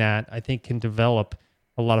seeing that, I think, can develop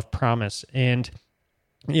a lot of promise. And,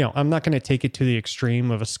 you know, I'm not going to take it to the extreme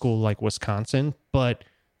of a school like Wisconsin, but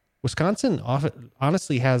Wisconsin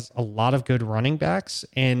honestly has a lot of good running backs,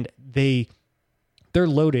 and they're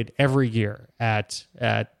loaded every year at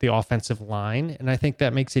the offensive line. And I think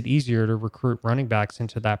that makes it easier to recruit running backs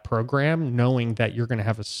into that program, knowing that you're going to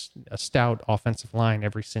have a stout offensive line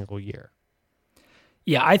every single year.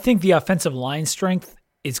 Yeah, I think the offensive line strength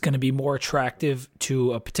is going to be more attractive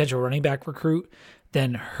to a potential running back recruit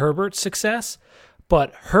than Herbert's success.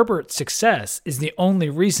 But Herbert's success is the only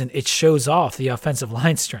reason it shows off the offensive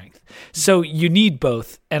line strength. So you need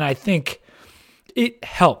both. And I think it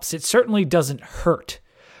helps. It certainly doesn't hurt.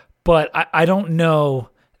 But I don't know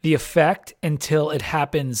the effect until it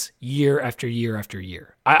happens year after year after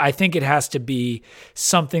year. I think it has to be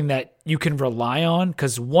something that you can rely on,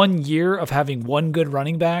 because 1 year of having one good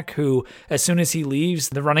running back who, as soon as he leaves,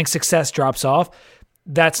 the running success drops off,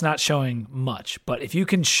 that's not showing much. But if you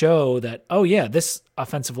can show that, oh yeah, this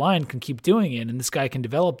offensive line can keep doing it and this guy can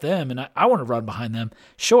develop them and I want to run behind them,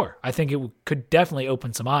 sure, I think it could definitely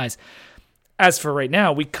open some eyes. As for right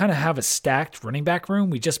now, we kind of have a stacked running back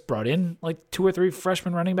room. We just brought in like 2 or 3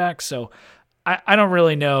 freshman running backs, so I don't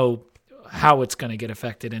really know how it's going to get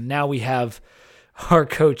affected. And now we have our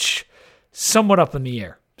coach somewhat up in the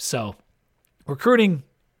air. So recruiting,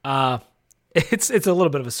 it's a little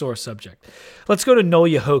bit of a sore subject. Let's go to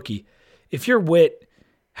Nolia Hokie. If you're Witt,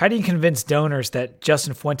 how do you convince donors that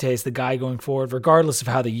Justin Fuente is the guy going forward, regardless of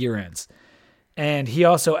how the year ends? And he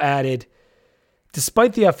also added,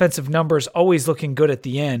 despite the offensive numbers always looking good at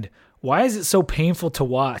the end, why is it so painful to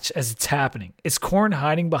watch as it's happening? Is Korn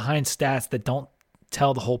hiding behind stats that don't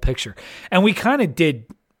tell the whole picture? And we kind of did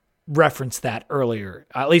reference that earlier.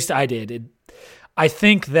 At least I did. I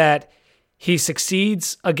think that he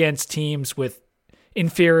succeeds against teams with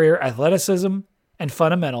inferior athleticism and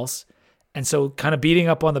fundamentals, and so kind of beating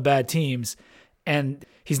up on the bad teams, and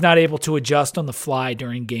he's not able to adjust on the fly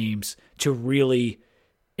during games to really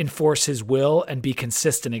enforce his will and be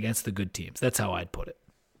consistent against the good teams. That's how I'd put it.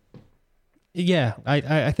 Yeah,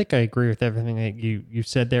 I think I agree with everything that you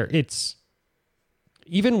said there. It's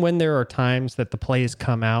even when there are times that the plays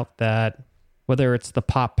come out that, whether it's the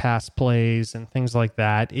pop pass plays and things like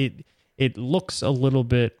that, it looks a little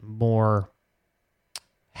bit more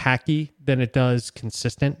hacky than it does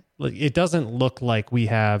consistent. Like, it doesn't look like we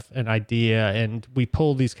have an idea and we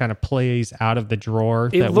pull these kind of plays out of the drawer.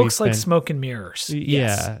 It looks like smoke and mirrors.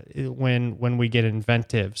 Yeah, yes. when we get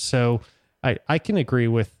inventive. So I can agree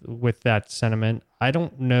with that sentiment. I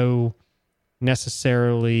don't know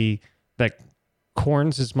necessarily that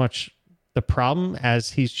Korn's as much the problem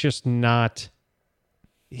as he's just not.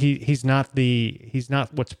 He's not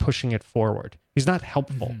what's pushing it forward. He's not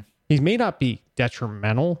helpful. Mm-hmm. He may not be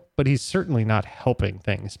detrimental, but he's certainly not helping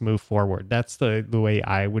things move forward. That's the way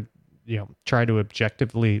I would, try to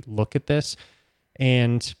objectively look at this.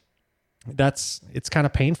 And it's kind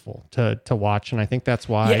of painful to watch. And I think that's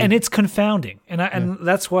why. Yeah, and it's confounding. And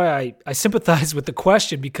that's why I sympathize with the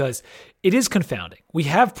question, because it is confounding. We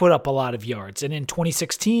have put up a lot of yards. And in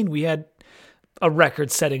 2016, we had a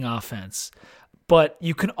record-setting offense. But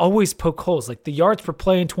you can always poke holes. Like the yards per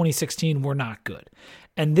play in 2016 were not good.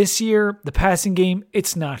 And this year, the passing game,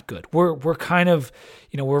 it's not good. We're kind of,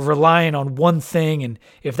 we're relying on one thing. And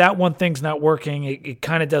if that one thing's not working, it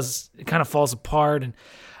kind of falls apart. And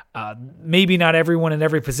maybe not everyone in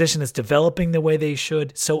every position is developing the way they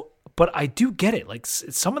should. So, but I do get it. Like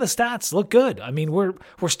some of the stats look good. I mean, we're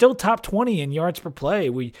still top 20 in yards per play.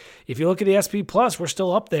 If you look at the SP Plus, we're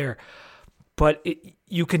still up there. But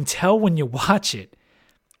you can tell when you watch it,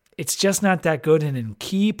 it's just not that good. And in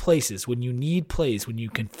key places, when you need plays, when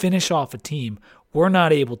you can finish off a team, we're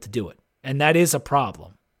not able to do it. And that is a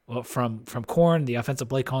problem from Korn, the offensive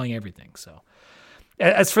play calling, everything. So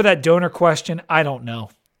as for that donor question, I don't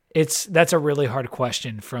know. That's a really hard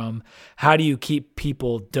question, from how do you keep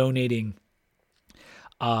people donating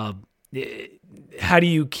how do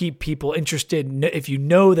you keep people interested if you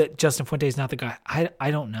know that Justin Fuente is not the guy?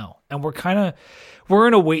 I don't know. And we're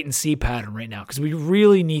in a wait and see pattern right now because we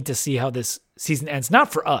really need to see how this season ends.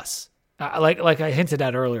 Not for us. Like I hinted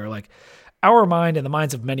at earlier, like our mind and the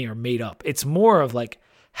minds of many are made up. It's more of like,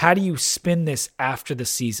 how do you spin this after the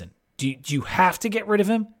season? Do you have to get rid of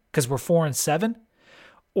him because we're 4-7?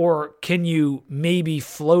 Or can you maybe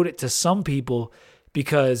float it to some people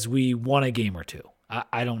because we won a game or two?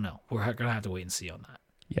 I don't know. We're going to have to wait and see on that.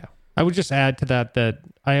 Yeah. I would just add to that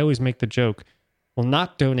I always make the joke, well,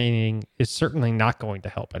 not donating is certainly not going to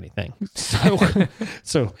help anything.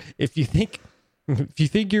 So if you think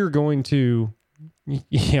you're going to,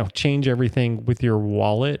 change everything with your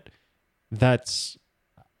wallet,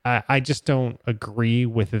 I just don't agree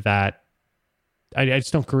with that. I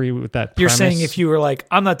just don't agree with that You're premise. saying if you were like,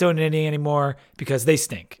 I'm not donating anymore because they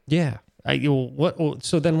stink. Yeah.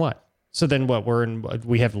 So then what? So then what?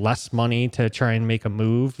 We have less money to try and make a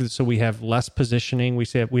move. So we have less positioning. We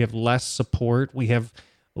have less support. We have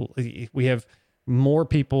more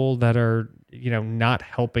people that are, not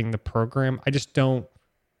helping the program. I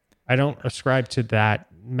don't ascribe to that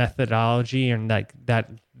methodology and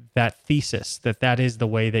that thesis that is the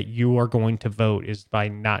way that you are going to vote is by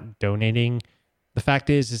not donating. The fact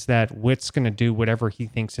is that Witt's going to do whatever he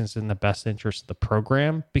thinks is in the best interest of the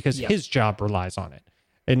program because his job relies on it.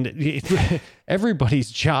 And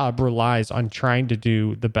everybody's job relies on trying to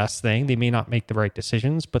do the best thing. They may not make the right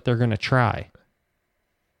decisions, but they're going to try.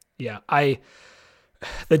 Yeah,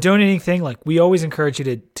 the donating thing, like we always encourage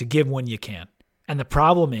you to give when you can. And the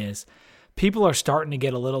problem is people are starting to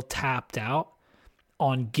get a little tapped out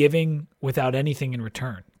on giving without anything in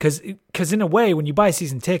return. Because in a way, when you buy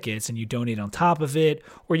season tickets and you donate on top of it,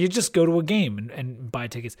 or you just go to a game and buy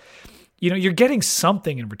tickets, you're getting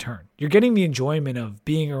something in return. You're getting the enjoyment of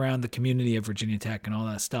being around the community of Virginia Tech and all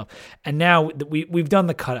that stuff. And now we've done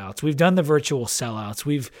the cutouts. We've done the virtual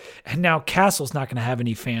sellouts. And now Castle's not going to have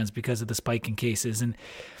any fans because of the spike in cases. And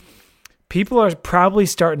people are probably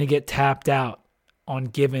starting to get tapped out on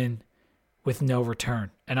giving with no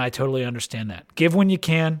return. And I totally understand that. Give when you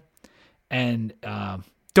can. And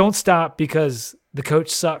don't stop because the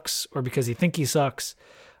coach sucks or because you think he sucks.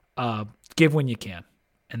 Give when you can.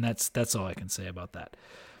 And that's all I can say about that.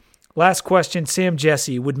 Last question, Sam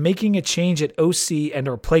Jesse. Would making a change at OC and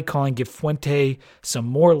or play calling give Fuente some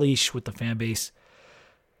more leash with the fan base?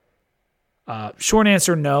 Short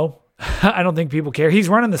answer, no. I don't think people care. He's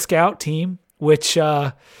running the scout team, which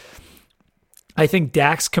I think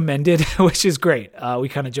Dax commended, which is great. We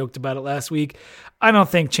kind of joked about it last week. I don't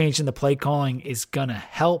think changing the play calling is going to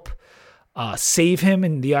help save him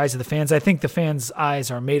in the eyes of the fans. I think the fans' eyes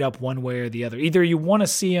are made up one way or the other. Either you want to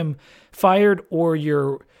see him fired or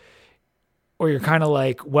you're kind of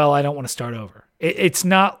like, well, I don't want to start over.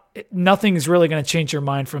 Nothing is really going to change your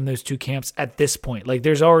mind from those two camps at this point. Like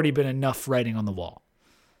there's already been enough writing on the wall.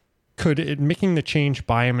 Could making the change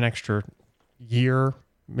buy him an extra year?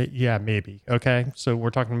 Yeah, maybe. Okay. So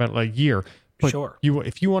we're talking about like a year. But sure.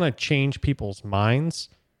 If you want to change people's minds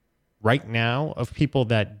right now of people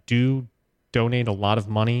that do donate a lot of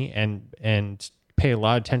money and pay a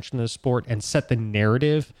lot of attention to the sport and set the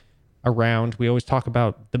narrative around, we always talk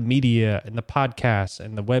about the media and the podcasts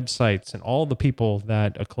and the websites and all the people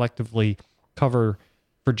that collectively cover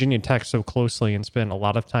Virginia Tech so closely and spend a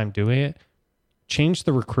lot of time doing it. Change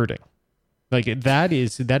the recruiting. Like that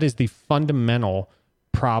is the fundamental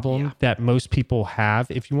problem that most people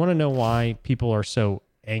have. If you want to know why people are so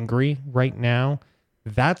angry right now,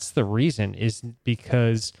 that's the reason, is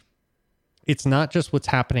because it's not just what's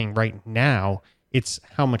happening right now, it's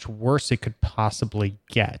how much worse it could possibly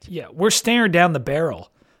get. Yeah, we're staring down the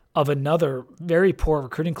barrel of another very poor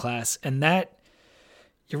recruiting class, and that,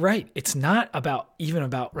 you're right, it's not about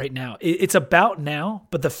right now. It's about now,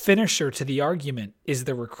 but the finisher to the argument is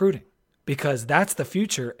the recruiting, because that's the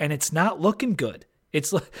future, and it's not looking good.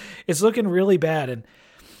 It's looking really bad. And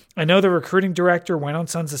I know the recruiting director went on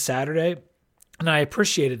Sons of Saturday, and I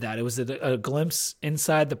appreciated that. It was a glimpse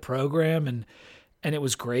inside the program, and it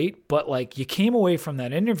was great. But like, you came away from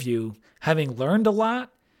that interview having learned a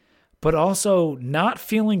lot, but also not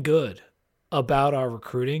feeling good about our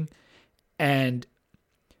recruiting. And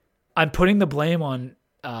I'm putting the blame on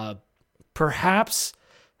perhaps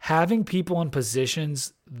having people in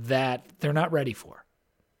positions that they're not ready for.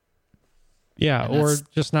 Yeah, or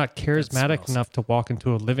just not charismatic enough to walk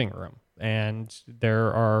into a living room. And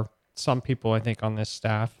there are some people, I think, on this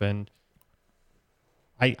staff, and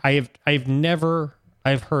I've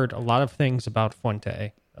heard a lot of things about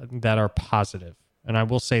Fuente that are positive, and I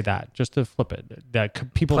will say that just to flip it,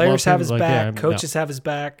 that people players love have his like, back, yeah, coaches have his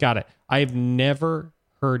back. Got it. I've never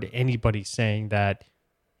heard anybody saying that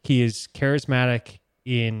he is charismatic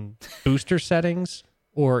in booster settings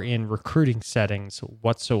or in recruiting settings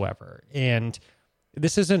whatsoever. And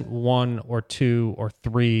this isn't one or two or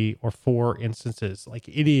three or four instances. Like,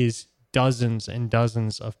 it is dozens and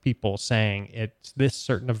dozens of people saying it's this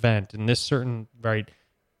certain event and this certain, right?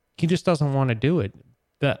 He just doesn't want to do it.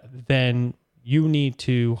 Then you need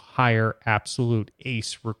to hire absolute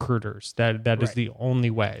ace recruiters. That is the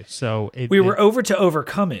only way. So we were over to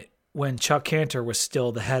overcome it when Chuck Cantor was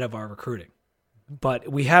still the head of our recruiting, but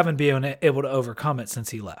we haven't been able to overcome it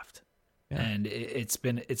since he left, and it's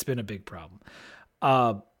been a big problem.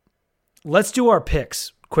 Let's do our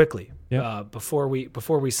picks quickly before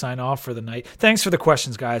we sign off for the night. Thanks for the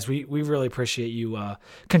questions, guys. We really appreciate you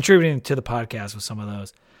contributing to the podcast with some of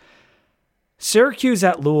those. Syracuse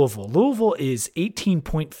at Louisville. Louisville is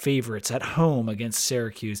 18-point favorites at home against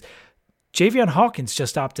Syracuse. Javion Hawkins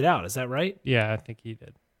just opted out. Is that right? Yeah, I think he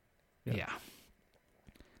did. Yeah.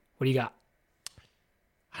 What do you got?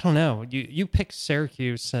 I don't know. You picked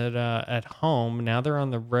Syracuse at home. Now they're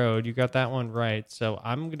on the road. You got that one right. So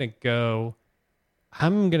I'm gonna go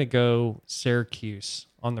Syracuse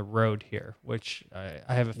on the road here, which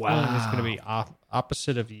I have a feeling is gonna be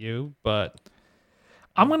opposite of you, but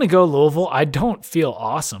I'm going to go Louisville. I don't feel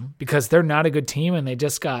awesome because they're not a good team, and they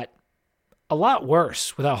just got a lot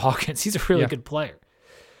worse without Hawkins. He's a really good player.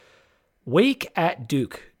 Wake at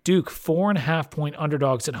Duke. Duke, 4.5-point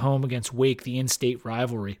underdogs at home against Wake, the in-state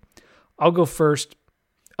rivalry. I'll go first.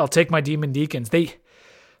 I'll take my Demon Deacons. They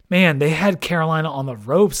had Carolina on the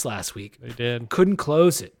ropes last week. They did. Couldn't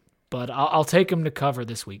close it, but I'll take them to cover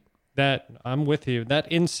this week. I'm with you.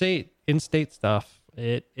 That in-state stuff,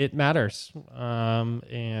 it matters,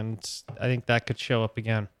 and I think that could show up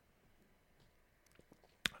again.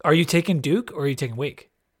 Are you taking Duke or are you taking Wake?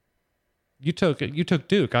 You took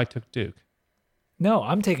Duke. I took Duke. No,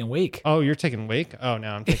 I'm taking Wake. Oh, you're taking Wake? Oh, no,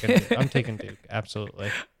 I'm taking Duke. Absolutely.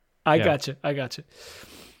 I got you.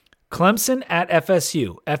 Clemson at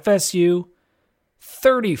FSU. FSU,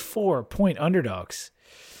 34-point underdogs.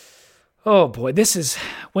 Oh boy, this is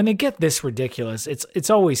when they get this ridiculous. It's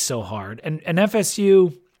always so hard. And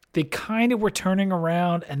FSU, they kind of were turning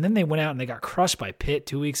around, and then they went out and they got crushed by Pitt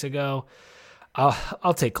 2 weeks ago.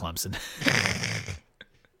 I'll take Clemson.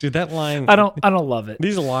 Dude, that line. I don't love it.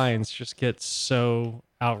 These lines just get so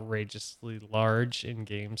outrageously large in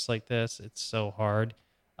games like this. It's so hard.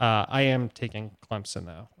 I am taking Clemson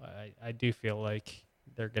though. I do feel like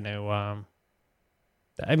they're going to.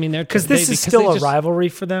 I mean, because this is still a rivalry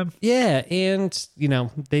for them. Yeah, and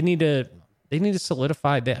they need to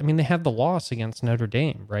solidify that. I mean, they have the loss against Notre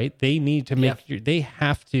Dame, right? They need to make they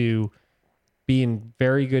have to be in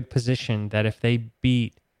very good position that if they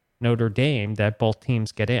beat Notre Dame, that both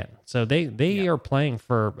teams get in. So they are playing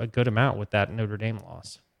for a good amount with that Notre Dame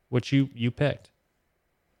loss, which you picked.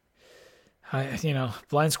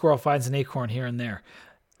 Blind squirrel finds an acorn here and there.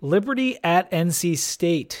 Liberty at NC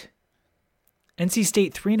State. NC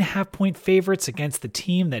State 3.5-point favorites against the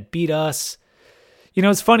team that beat us.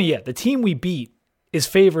 It's funny, the team we beat is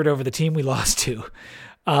favored over the team we lost to.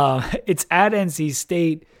 It's at NC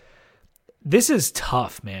State. This is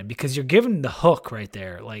tough, man, because you're given the hook right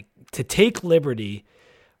there, like to take Liberty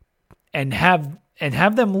and have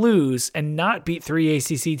them lose and not beat 3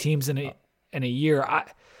 ACC teams in a year.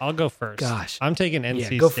 I'll go first. Gosh, I'm taking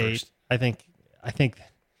NC State. First. I think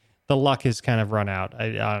the luck has kind of run out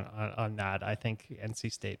on that. I think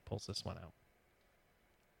NC State pulls this one out.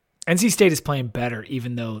 NC State is playing better,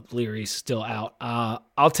 even though Leary's still out.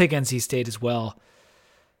 I'll take NC State as well.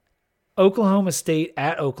 Oklahoma State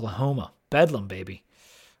at Oklahoma. Bedlam, baby.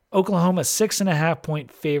 Oklahoma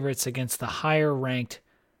 6.5-point favorites against the higher-ranked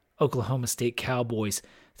Oklahoma State Cowboys.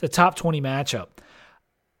 It's a top 20 matchup.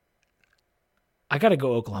 I got to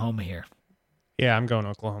go Oklahoma here. Yeah, I'm going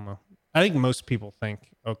Oklahoma. I think most people think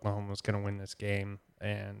Oklahoma's going to win this game,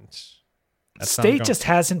 and State just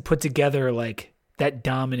hasn't put together like that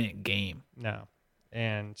dominant game. No,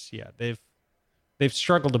 and they've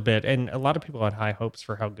struggled a bit, and a lot of people had high hopes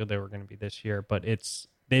for how good they were going to be this year. But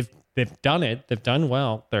they've done it. They've done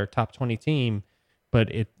well. They're a top 20 team,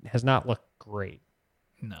 but it has not looked great.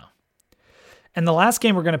 No. And the last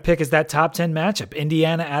game we're going to pick is that top 10 matchup,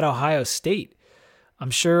 Indiana at Ohio State. I'm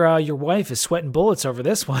sure your wife is sweating bullets over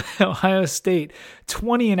this one. Ohio State,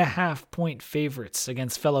 20.5-point favorites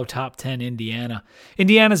against fellow top 10 Indiana.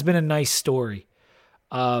 Indiana's been a nice story.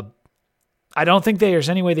 I don't think there's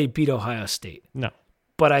any way they beat Ohio State. No.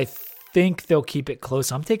 But I think they'll keep it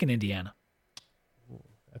close. I'm taking Indiana.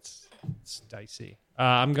 It's dicey.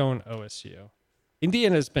 I'm going OSU.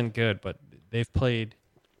 Indiana's been good, but they've played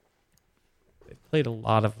played a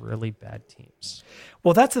lot of really bad teams.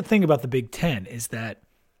 Well, that's the thing about the Big Ten is that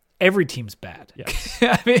every team's bad. Yes.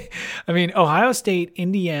 I mean, Ohio State,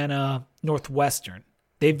 Indiana, Northwestern,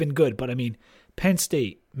 they've been good. But, I mean, Penn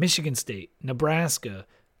State, Michigan State, Nebraska,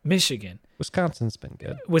 Michigan. Wisconsin's been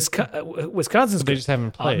good. Wisconsin's But they good. just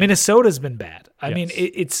haven't played. Minnesota's been bad. I Yes. mean,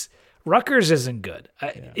 it's Rutgers isn't good.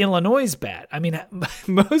 Illinois is bad. I mean,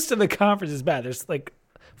 most of the conference is bad. There's like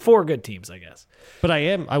 4 good teams, I guess. But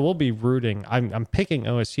I will be rooting. I'm picking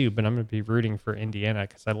OSU, but I'm going to be rooting for Indiana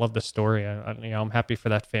because I love the story. I'm happy for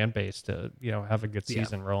that fan base to have a good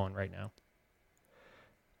season rolling right now.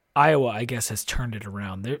 Iowa, I guess, has turned it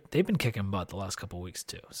around. They've been kicking butt the last couple of weeks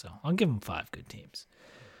too. So I'll give them 5 good teams.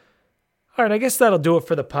 All right, I guess that'll do it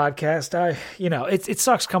for the podcast. It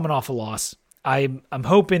sucks coming off a loss. I'm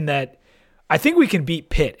hoping that I think we can beat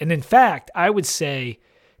Pitt, and in fact, I would say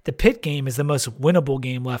the Pitt game is the most winnable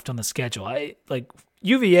game left on the schedule.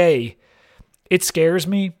 UVA. It scares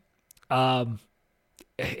me.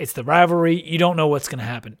 It's the rivalry. You don't know what's going to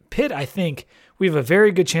happen. Pitt, I think we have a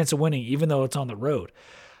very good chance of winning, even though it's on the road.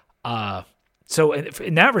 So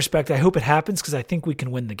in that respect, I hope it happens because I think we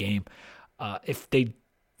can win the game. If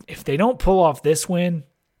they don't pull off this win,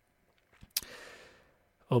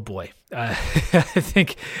 oh boy, I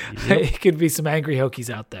think it could be some angry Hokies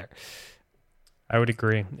out there. I would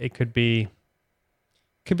agree. It could be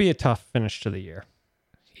a tough finish to the year.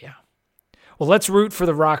 Yeah. Well, let's root for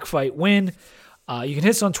the Rock Fight win. You can hit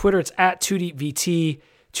us on Twitter. It's at 2deepvt,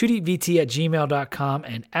 2deepvt@gmail.com,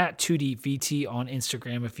 and at 2deepvt on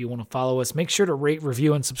Instagram if you want to follow us. Make sure to rate,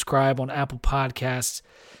 review, and subscribe on Apple Podcasts.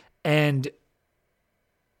 And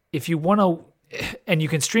if you want to, and you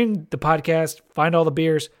can stream the podcast, find all the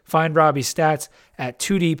beers, find Robbie's stats at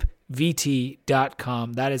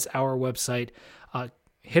 2deepvt.com. That is our website.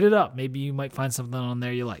 Hit it up. Maybe you might find something on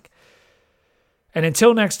there you like. And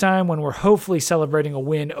until next time, when we're hopefully celebrating a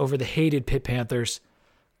win over the hated Pitt Panthers,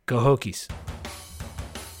 go Hokies.